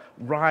cannot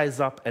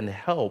rise up and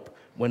help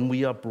when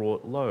we are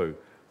brought low.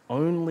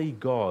 Only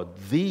God,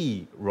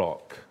 the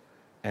rock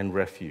and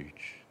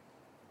refuge,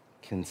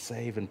 can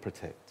save and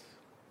protect.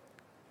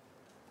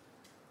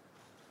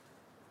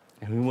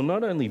 And he will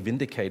not only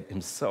vindicate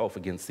himself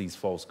against these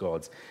false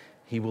gods,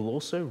 he will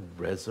also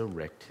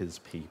resurrect his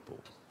people.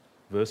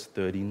 Verse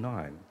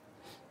 39.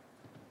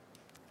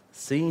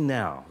 See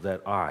now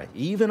that I,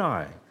 even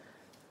I,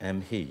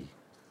 am he.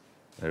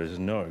 There is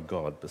no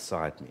God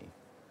beside me.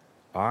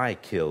 I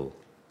kill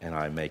and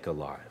I make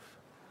alive.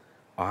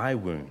 I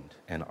wound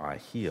and I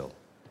heal.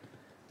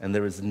 And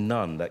there is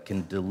none that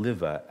can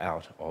deliver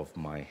out of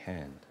my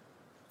hand.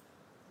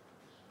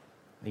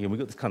 Again, we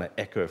got this kind of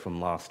echo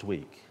from last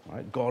week,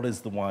 right? God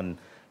is the one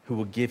who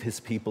will give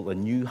his people a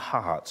new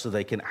heart so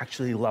they can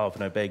actually love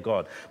and obey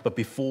God. But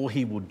before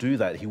he will do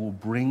that, he will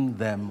bring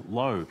them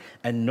low.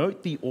 And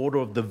note the order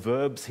of the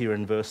verbs here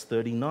in verse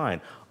 39.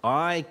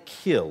 I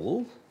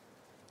kill,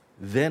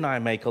 then I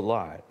make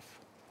alive.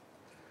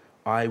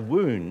 I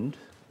wound,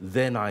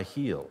 then I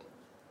heal.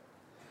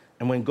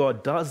 And when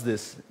God does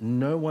this,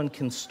 no one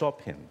can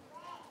stop him.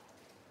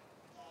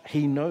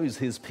 He knows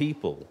his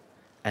people,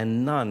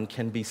 and none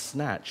can be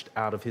snatched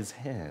out of his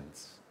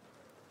hands.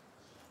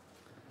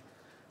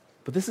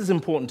 But this is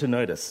important to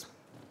notice.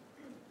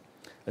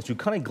 As you're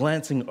kind of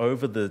glancing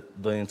over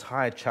the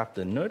entire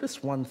chapter,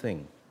 notice one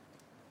thing.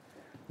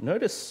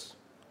 Notice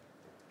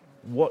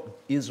what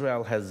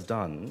Israel has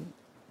done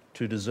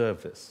to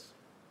deserve this.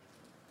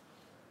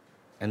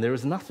 And there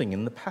is nothing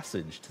in the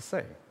passage to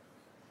say.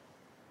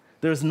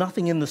 There is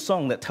nothing in the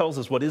song that tells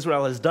us what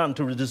Israel has done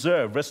to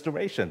deserve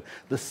restoration.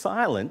 The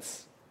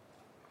silence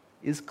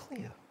is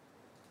clear.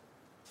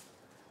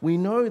 We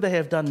know they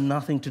have done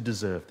nothing to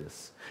deserve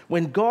this.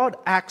 When God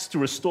acts to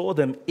restore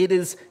them, it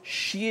is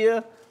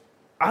sheer,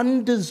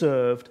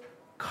 undeserved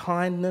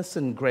kindness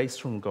and grace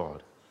from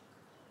God.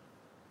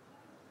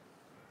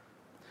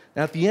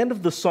 Now, at the end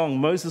of the song,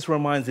 Moses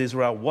reminds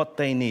Israel what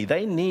they need.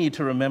 They need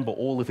to remember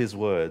all of his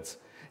words,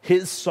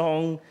 his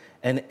song,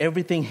 and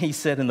everything he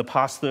said in the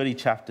past 30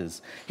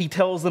 chapters. He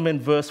tells them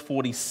in verse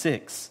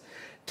 46,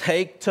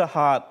 take to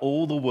heart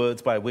all the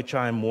words by which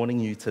I am warning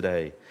you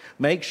today.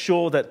 Make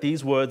sure that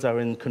these words are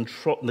in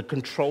the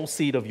control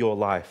seat of your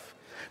life.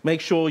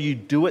 Make sure you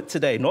do it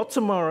today, not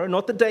tomorrow,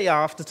 not the day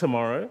after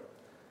tomorrow,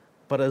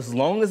 but as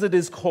long as it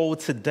is called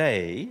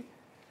today,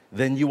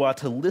 then you are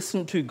to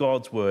listen to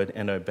God's word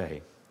and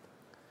obey.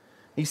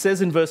 He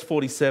says in verse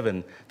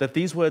 47 that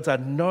these words are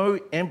no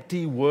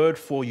empty word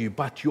for you,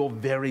 but your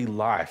very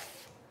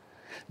life.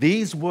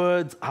 These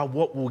words are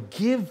what will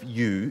give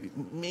you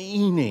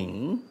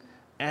meaning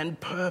and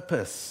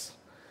purpose.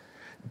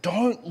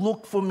 Don't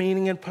look for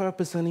meaning and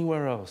purpose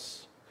anywhere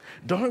else.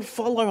 Don't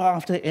follow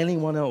after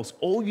anyone else.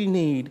 All you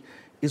need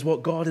is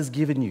what God has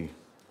given you.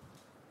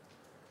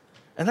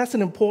 And that's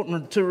an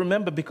important to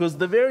remember because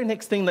the very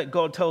next thing that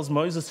God tells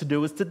Moses to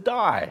do is to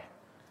die.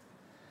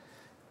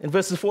 In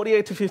verses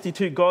 48 to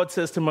 52, God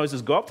says to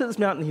Moses, go up to this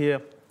mountain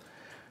here,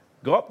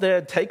 go up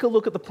there, take a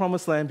look at the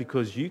promised land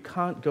because you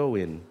can't go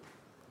in.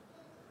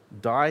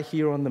 Die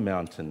here on the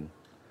mountain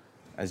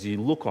as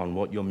you look on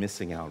what you're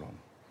missing out on.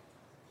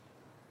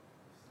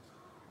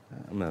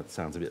 I mean, that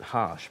sounds a bit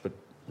harsh, but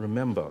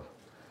remember,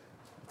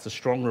 it's a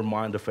strong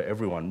reminder for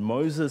everyone.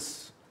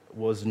 Moses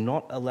was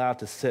not allowed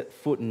to set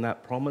foot in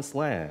that promised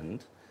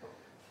land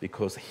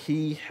because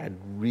he had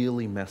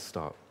really messed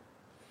up.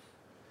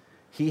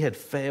 He had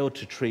failed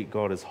to treat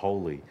God as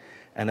holy.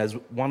 And as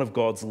one of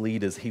God's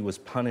leaders, he was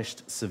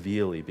punished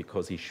severely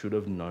because he should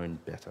have known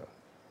better.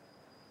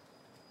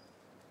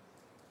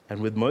 And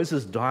with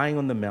Moses dying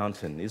on the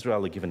mountain,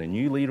 Israel had given a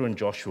new leader in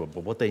Joshua,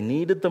 but what they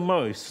needed the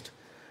most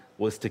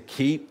was to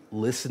keep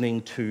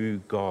listening to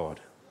God.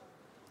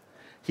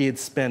 They had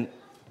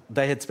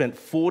spent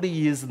 40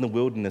 years in the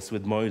wilderness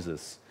with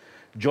Moses.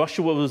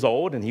 Joshua was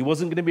old and he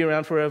wasn't going to be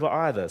around forever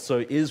either.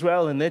 So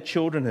Israel and their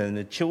children and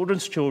their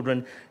children's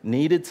children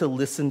needed to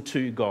listen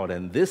to God.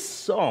 And this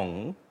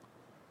song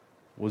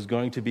was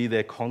going to be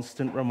their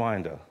constant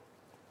reminder.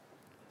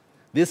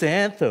 This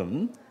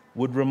anthem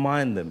would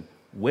remind them,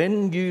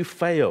 when you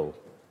fail,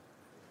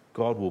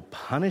 God will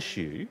punish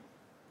you,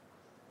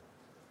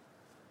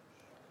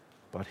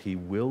 but he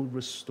will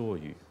restore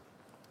you.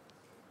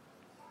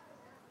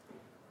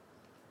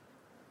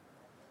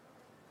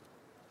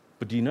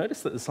 But do you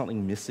notice that there's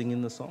something missing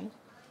in the song?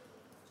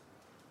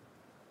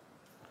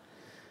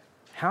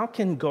 How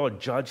can God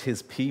judge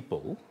his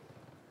people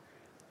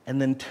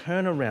and then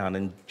turn around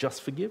and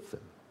just forgive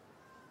them?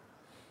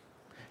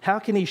 How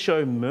can he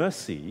show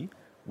mercy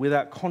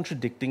without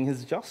contradicting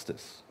his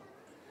justice?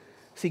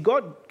 See,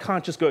 God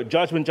can't just go,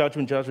 judgment,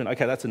 judgment, judgment.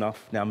 Okay, that's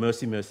enough. Now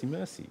mercy, mercy,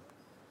 mercy.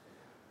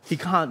 He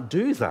can't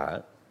do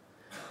that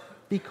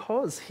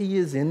because he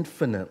is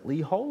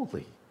infinitely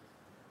holy.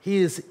 He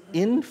is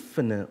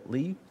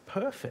infinitely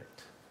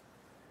perfect.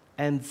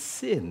 And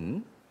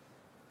sin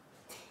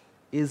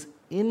is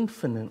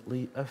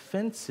infinitely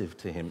offensive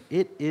to him.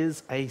 It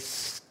is a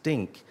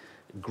stink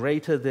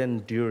greater than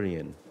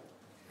durian.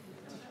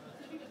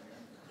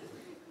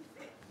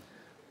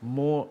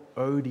 More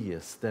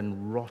odious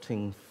than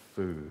rotting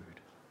food.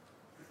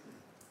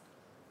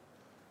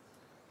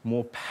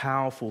 More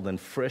powerful than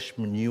fresh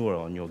manure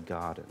on your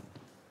garden.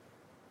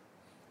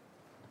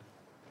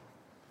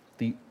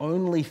 The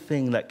only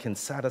thing that can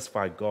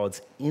satisfy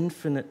God's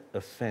infinite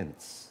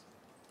offense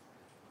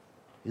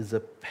is a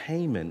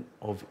payment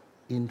of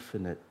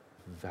infinite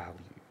value.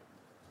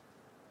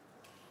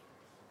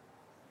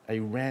 A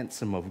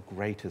ransom of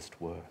greatest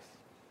worth.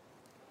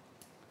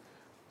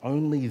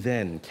 Only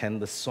then can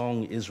the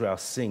song Israel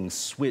sings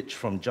switch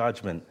from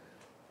judgment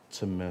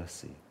to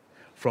mercy,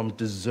 from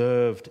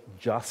deserved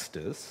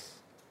justice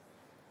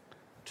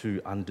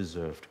to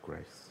undeserved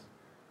grace.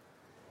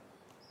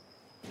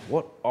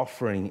 What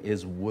offering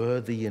is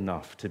worthy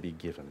enough to be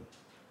given?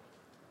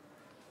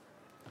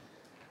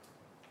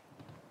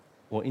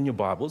 Well, in your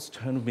Bibles,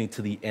 turn with me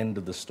to the end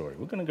of the story.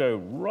 We're going to go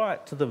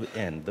right to the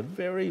end, the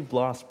very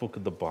last book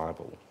of the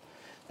Bible.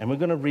 And we're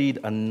going to read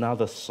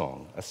another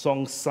song, a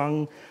song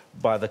sung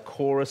by the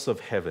chorus of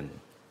heaven,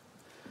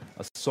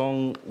 a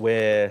song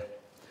where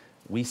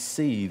we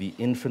see the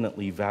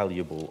infinitely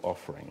valuable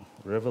offering.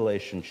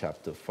 Revelation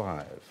chapter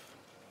 5.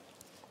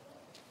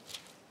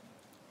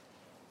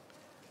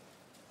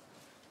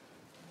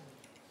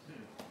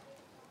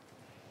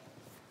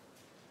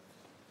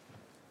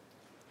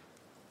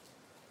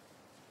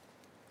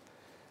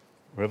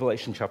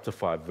 Revelation chapter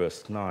 5,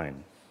 verse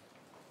 9.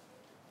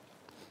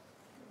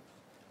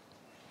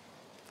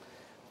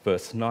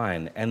 Verse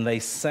 9, and they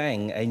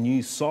sang a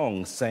new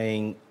song,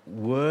 saying,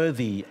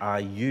 "Worthy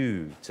are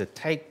you to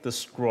take the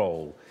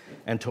scroll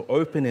and to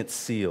open its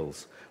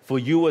seals. For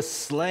you were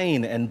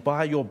slain, and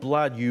by your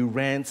blood you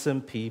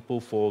ransomed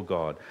people for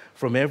God,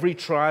 from every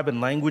tribe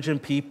and language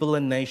and people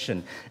and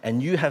nation.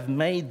 And you have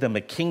made them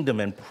a kingdom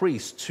and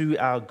priests to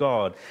our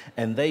God,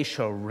 and they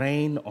shall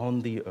reign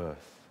on the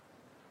earth."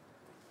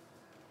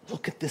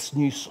 Look at this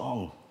new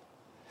song.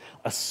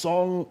 A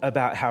song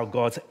about how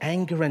God's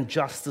anger and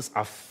justice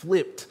are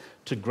flipped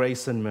to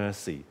grace and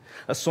mercy.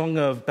 A song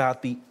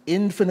about the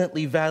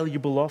infinitely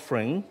valuable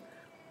offering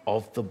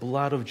of the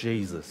blood of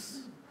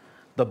Jesus,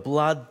 the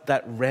blood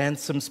that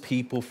ransoms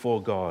people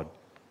for God.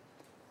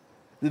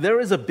 There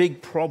is a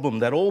big problem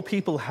that all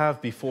people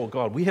have before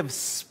God. We have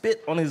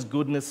spit on his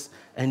goodness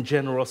and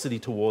generosity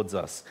towards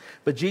us.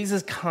 But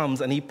Jesus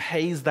comes and he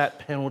pays that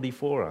penalty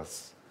for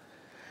us.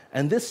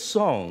 And this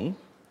song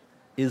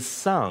is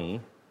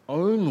sung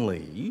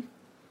only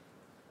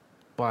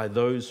by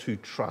those who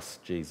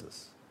trust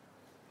Jesus.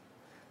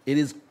 It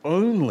is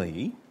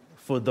only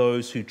for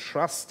those who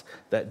trust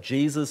that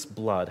Jesus'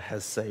 blood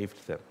has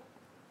saved them.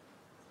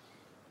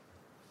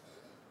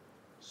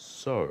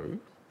 So,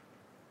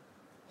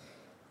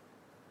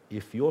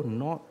 if you're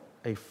not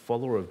a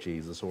follower of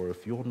Jesus, or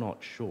if you're not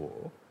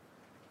sure,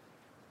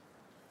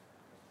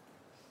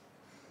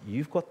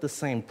 you've got the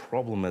same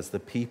problem as the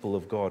people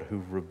of God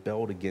who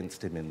rebelled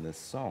against him in this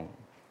song.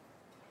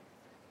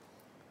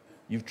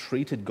 You've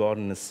treated God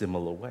in a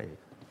similar way.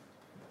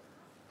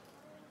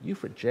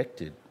 You've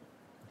rejected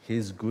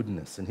his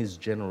goodness and his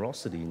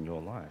generosity in your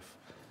life.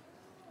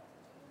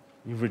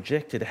 You've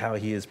rejected how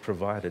he has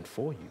provided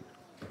for you.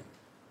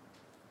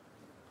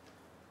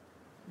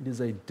 It is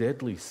a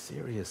deadly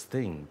serious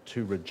thing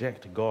to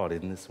reject God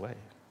in this way.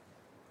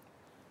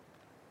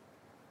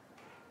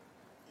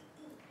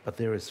 But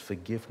there is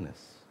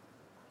forgiveness.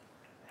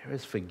 There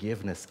is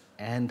forgiveness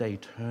and a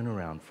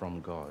turnaround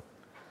from God.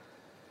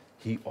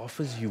 He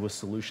offers you a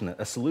solution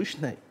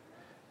that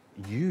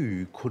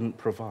you couldn't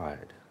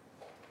provide.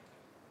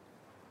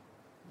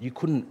 you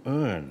couldn't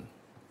earn.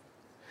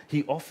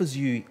 He offers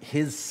you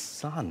his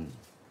son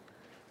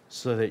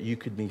so that you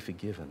could be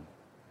forgiven.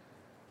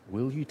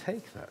 Will you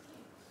take that?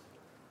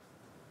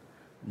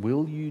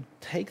 Will you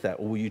take that,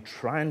 or will you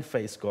try and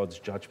face God's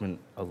judgment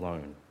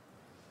alone?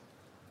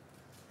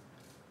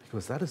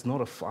 Because that is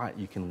not a fight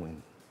you can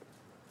win.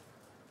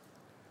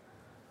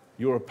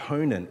 Your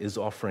opponent is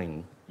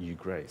offering you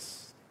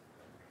grace.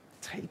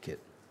 Take it.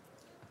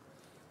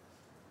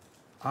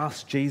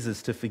 Ask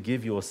Jesus to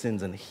forgive your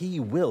sins, and he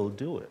will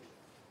do it.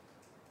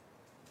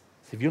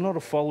 If you're not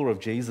a follower of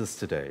Jesus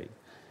today,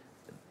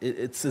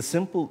 it's the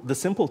simple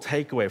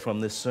takeaway from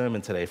this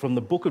sermon today, from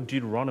the book of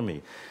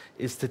Deuteronomy,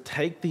 is to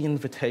take the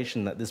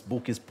invitation that this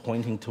book is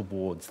pointing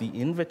towards, the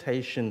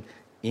invitation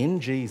in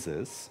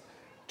Jesus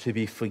to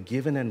be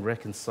forgiven and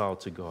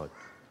reconciled to God.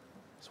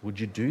 So would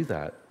you do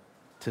that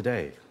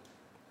today?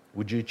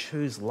 Would you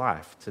choose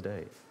life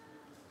today?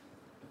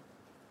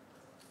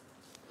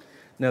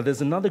 Now,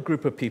 there's another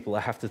group of people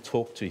I have to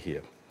talk to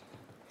here.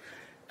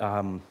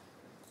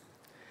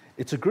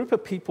 It's a group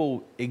of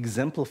people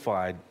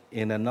exemplified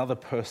in another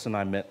person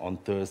I met on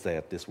Thursday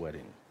at this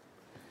wedding.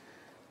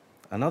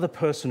 Another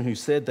person who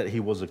said that he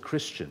was a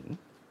Christian,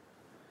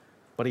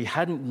 but he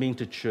hadn't been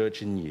to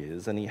church in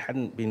years and he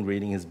hadn't been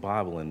reading his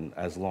Bible in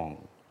as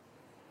long.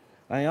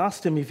 I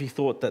asked him if he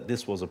thought that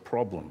this was a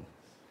problem.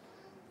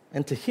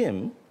 And to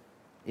him,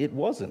 it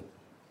wasn't.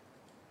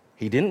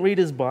 He didn't read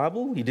his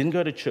Bible, he didn't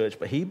go to church,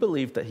 but he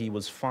believed that he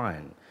was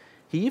fine.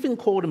 He even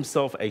called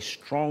himself a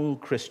strong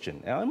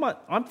Christian. Now,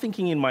 I'm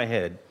thinking in my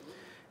head,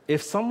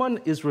 if someone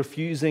is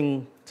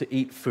refusing to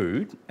eat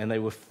food and they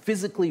were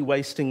physically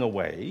wasting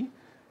away,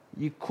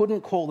 you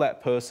couldn't call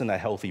that person a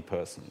healthy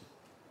person.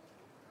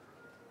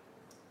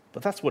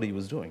 But that's what he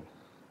was doing.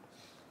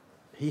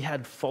 He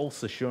had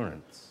false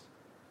assurance.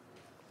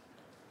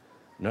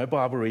 No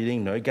Bible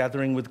reading, no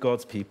gathering with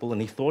God's people, and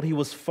he thought he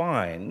was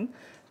fine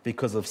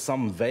because of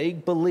some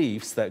vague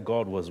beliefs that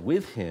God was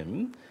with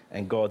him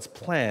and God's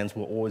plans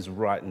were always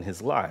right in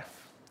his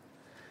life.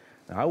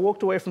 Now, I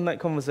walked away from that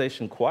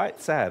conversation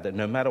quite sad that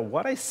no matter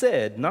what I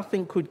said,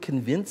 nothing could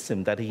convince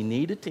him that he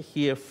needed to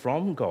hear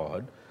from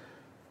God,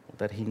 or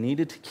that he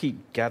needed to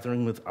keep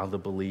gathering with other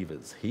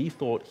believers. He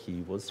thought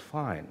he was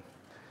fine.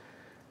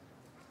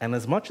 And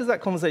as much as that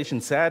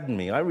conversation saddened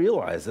me, I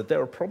realized that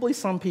there are probably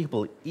some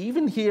people,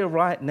 even here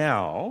right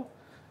now,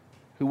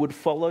 who would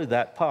follow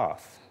that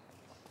path.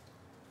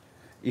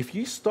 If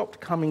you stopped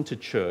coming to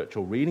church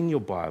or reading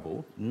your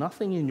Bible,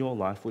 nothing in your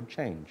life would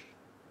change.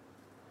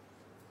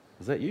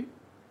 Is that you?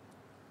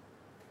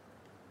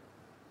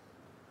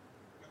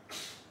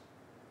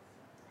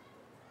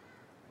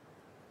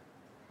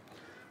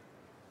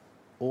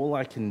 All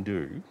I can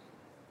do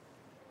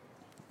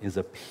is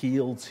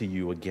appeal to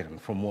you again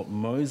from what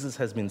Moses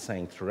has been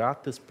saying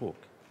throughout this book.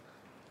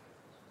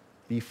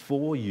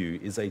 Before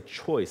you is a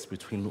choice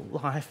between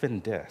life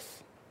and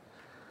death.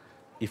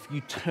 If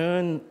you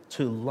turn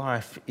to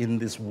life in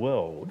this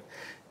world,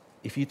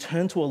 if you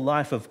turn to a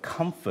life of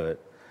comfort,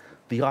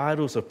 the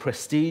idols of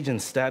prestige and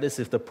status,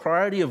 if the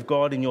priority of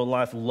God in your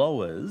life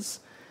lowers,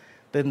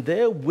 then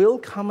there will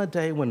come a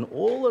day when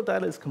all of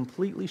that is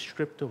completely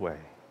stripped away.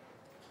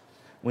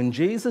 When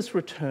Jesus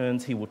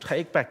returns, he will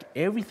take back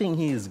everything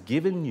he has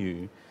given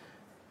you,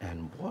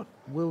 and what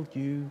will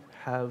you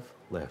have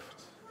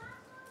left?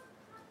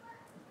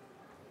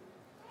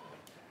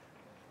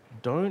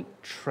 Don't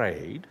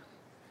trade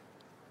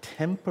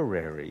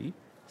temporary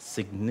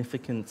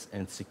significance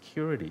and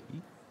security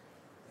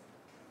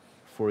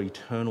for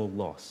eternal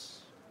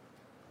loss.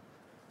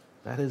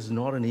 That is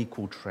not an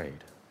equal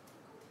trade.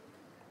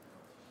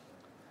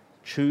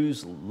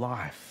 Choose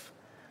life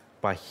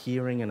by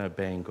hearing and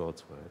obeying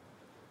God's word.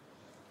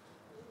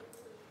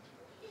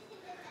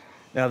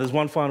 Now, there's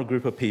one final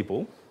group of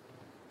people,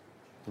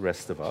 the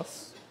rest of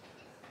us,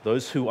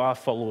 those who are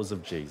followers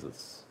of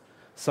Jesus.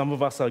 Some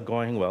of us are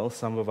going well,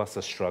 some of us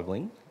are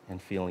struggling and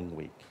feeling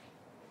weak.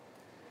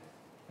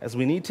 As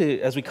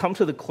we come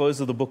to the close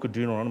of the book of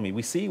Deuteronomy,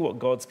 we see what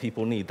God's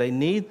people need. They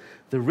need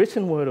the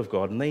written word of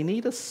God, and they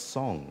need a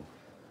song.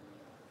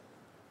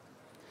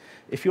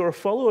 If you're a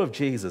follower of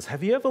Jesus,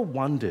 have you ever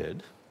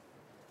wondered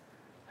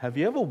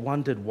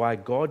why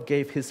God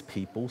gave his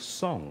people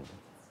song?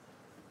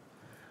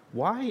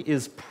 Why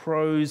is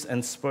prose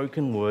and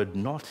spoken word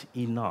not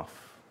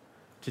enough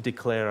to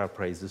declare our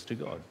praises to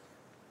God?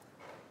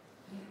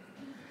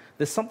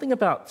 There's something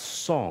about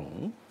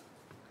song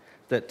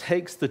that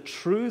takes the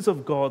truths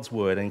of God's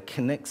word and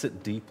connects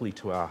it deeply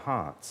to our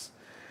hearts.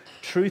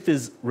 Truth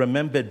is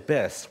remembered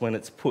best when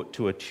it's put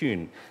to a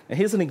tune. Now,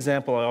 here's an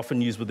example I often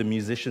use with the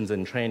musicians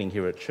in training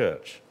here at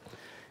church.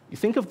 You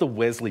think of the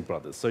Wesley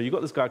brothers. So you've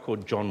got this guy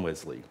called John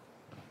Wesley.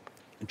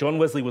 John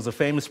Wesley was a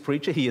famous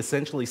preacher. He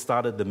essentially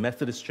started the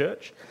Methodist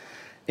Church.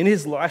 In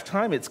his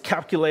lifetime, it's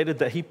calculated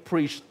that he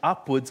preached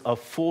upwards of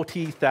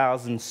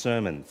 40,000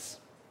 sermons,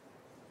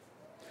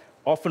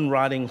 often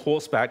riding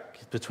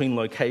horseback between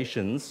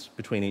locations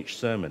between each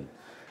sermon.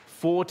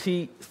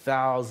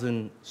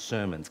 40,000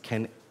 sermons.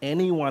 Can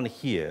anyone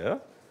here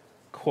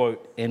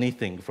quote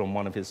anything from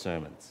one of his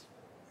sermons?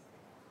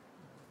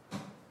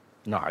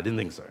 No, I didn't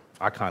think so.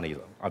 I can't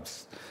either.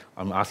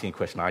 I'm asking a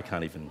question I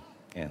can't even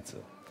answer.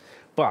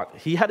 But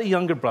he had a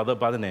younger brother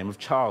by the name of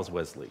Charles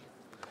Wesley.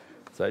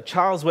 So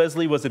Charles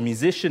Wesley was a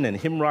musician and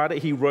hymn writer.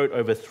 He wrote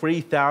over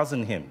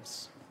 3,000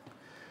 hymns.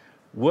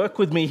 Work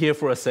with me here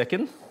for a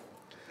second.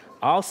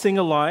 I'll sing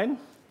a line,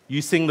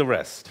 you sing the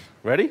rest.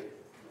 Ready?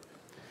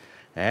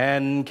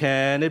 And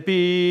can it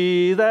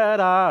be that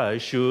I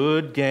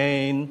should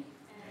gain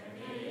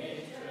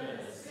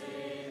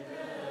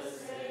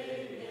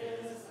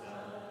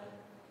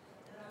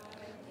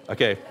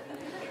Okay.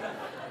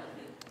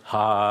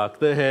 Hark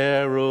the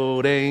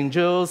herald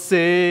angels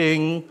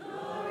sing.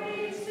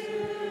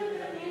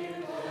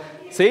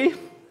 See?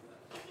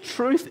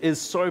 Truth is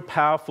so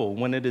powerful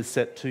when it is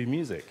set to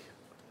music.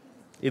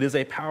 It is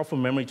a powerful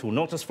memory tool,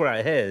 not just for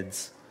our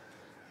heads,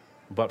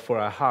 but for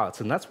our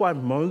hearts. And that's why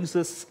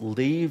Moses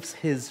leaves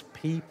his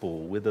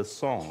people with a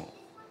song,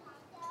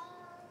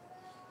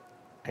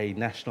 a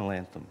national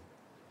anthem.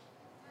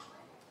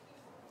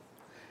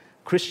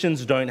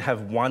 Christians don't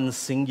have one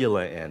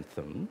singular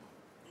anthem,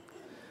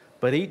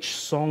 but each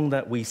song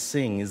that we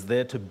sing is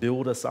there to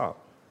build us up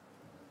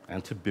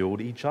and to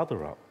build each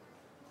other up.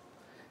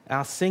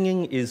 Our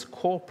singing is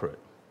corporate.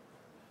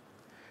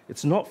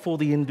 It's not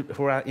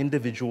for our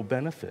individual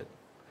benefit,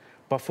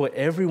 but for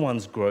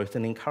everyone's growth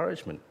and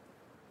encouragement.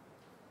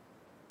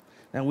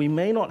 Now, we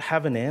may not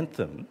have an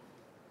anthem,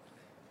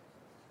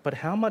 but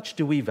how much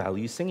do we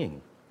value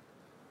singing?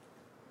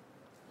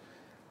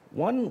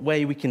 One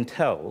way we can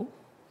tell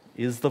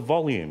is the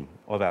volume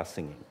of our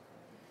singing.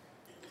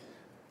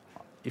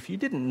 If you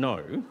didn't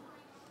know,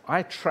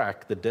 I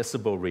track the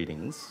decibel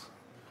readings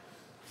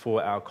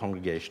for our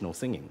congregational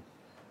singing,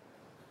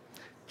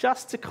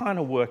 just to kind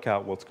of work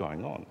out what's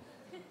going on.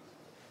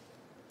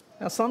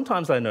 Now,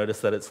 sometimes I notice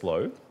that it's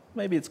low.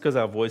 Maybe it's because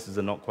our voices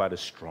are not quite as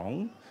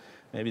strong.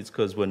 Maybe it's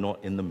because we're not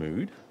in the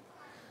mood.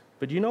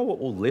 But you know what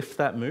will lift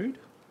that mood?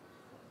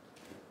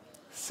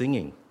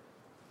 Singing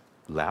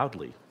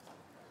loudly.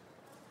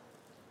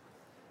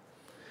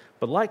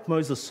 But like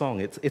Moses' song,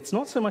 it's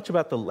not so much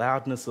about the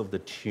loudness of the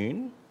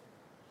tune,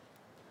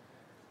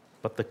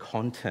 but the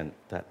content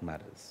that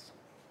matters.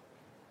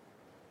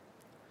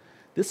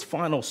 This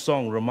final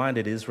song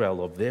reminded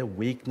Israel of their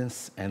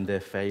weakness and their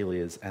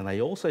failures, and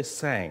they also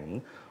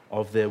sang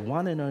of their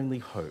one and only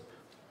hope,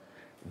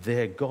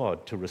 their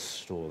God to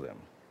restore them.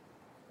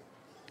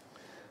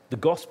 The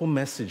gospel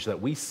message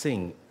that we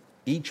sing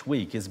each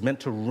week is meant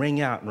to ring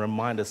out and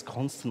remind us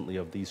constantly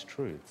of these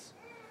truths.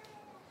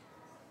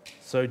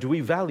 So do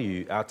we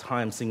value our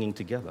time singing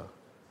together,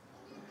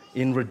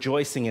 in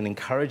rejoicing and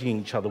encouraging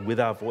each other with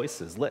our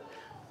voices?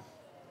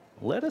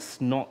 Let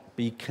us not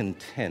be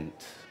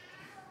content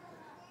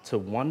to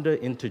wander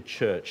into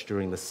church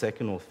during the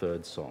second or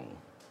third song.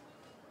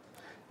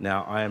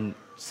 Now, I am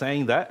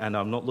saying that, and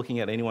I'm not looking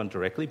at anyone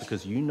directly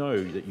because you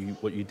know that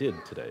what you did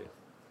today.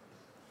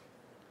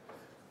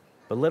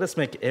 But let us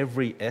make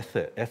every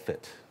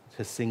effort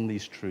to sing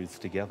these truths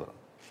together.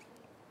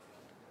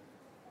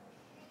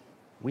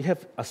 We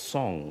have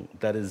songs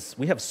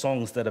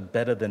that are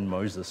better than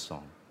Moses'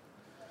 song.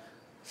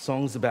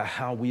 Songs about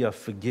how we are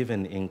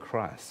forgiven in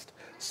Christ.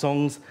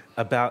 Songs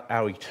about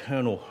our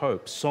eternal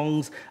hope.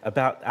 Songs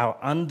about our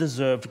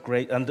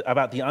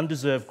about the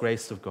undeserved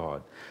grace of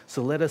God.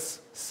 So let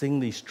us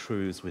sing these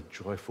truths with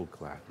joyful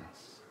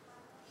gladness.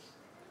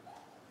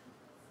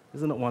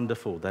 Isn't it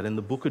wonderful that in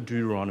the book of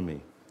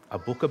Deuteronomy, a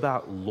book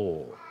about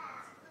law,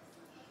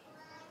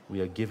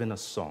 we are given a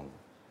song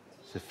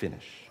to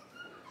finish.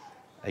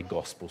 A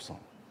gospel song.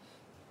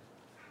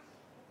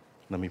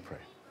 Let me pray.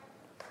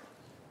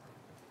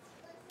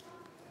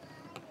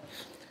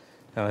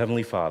 Our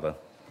Heavenly Father,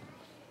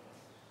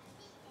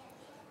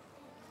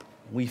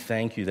 we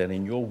thank you that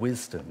in your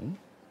wisdom,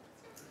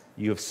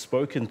 you have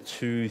spoken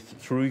through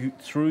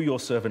your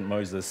servant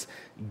Moses,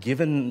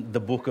 given the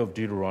book of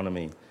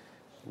Deuteronomy,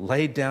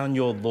 laid down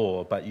your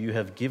law, but you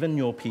have given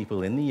your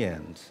people in the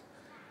end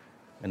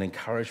an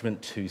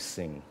encouragement to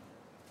sing.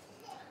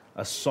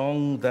 A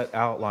song that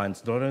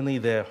outlines not only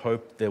their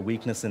hope, their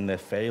weakness, and their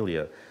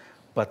failure,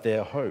 but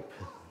their hope.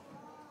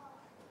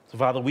 So,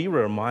 Father, we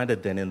were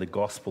reminded then in the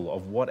gospel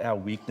of what our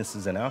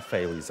weaknesses and our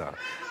failures are,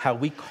 how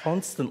we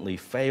constantly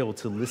fail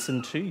to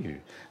listen to you,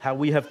 how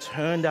we have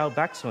turned our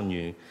backs on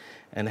you,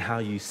 and how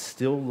you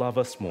still love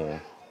us more,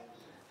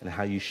 and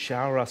how you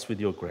shower us with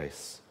your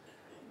grace.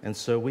 And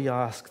so we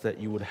ask that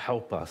you would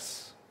help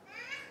us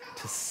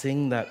to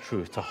sing that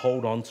truth, to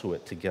hold on to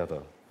it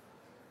together.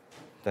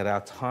 That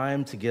our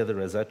time together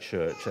as a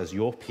church, as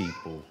your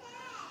people,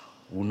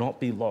 will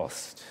not be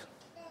lost.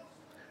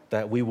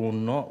 That we will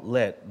not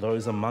let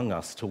those among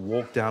us to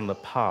walk down the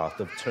path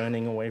of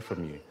turning away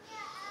from you,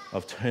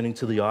 of turning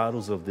to the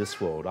idols of this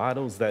world,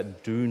 idols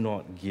that do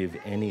not give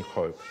any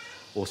hope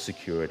or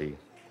security.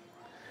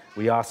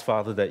 We ask,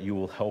 Father, that you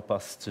will help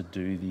us to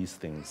do these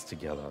things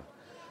together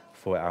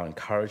for our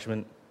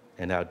encouragement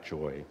and our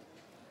joy.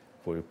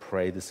 For we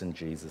pray this in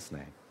Jesus'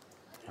 name.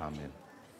 Amen.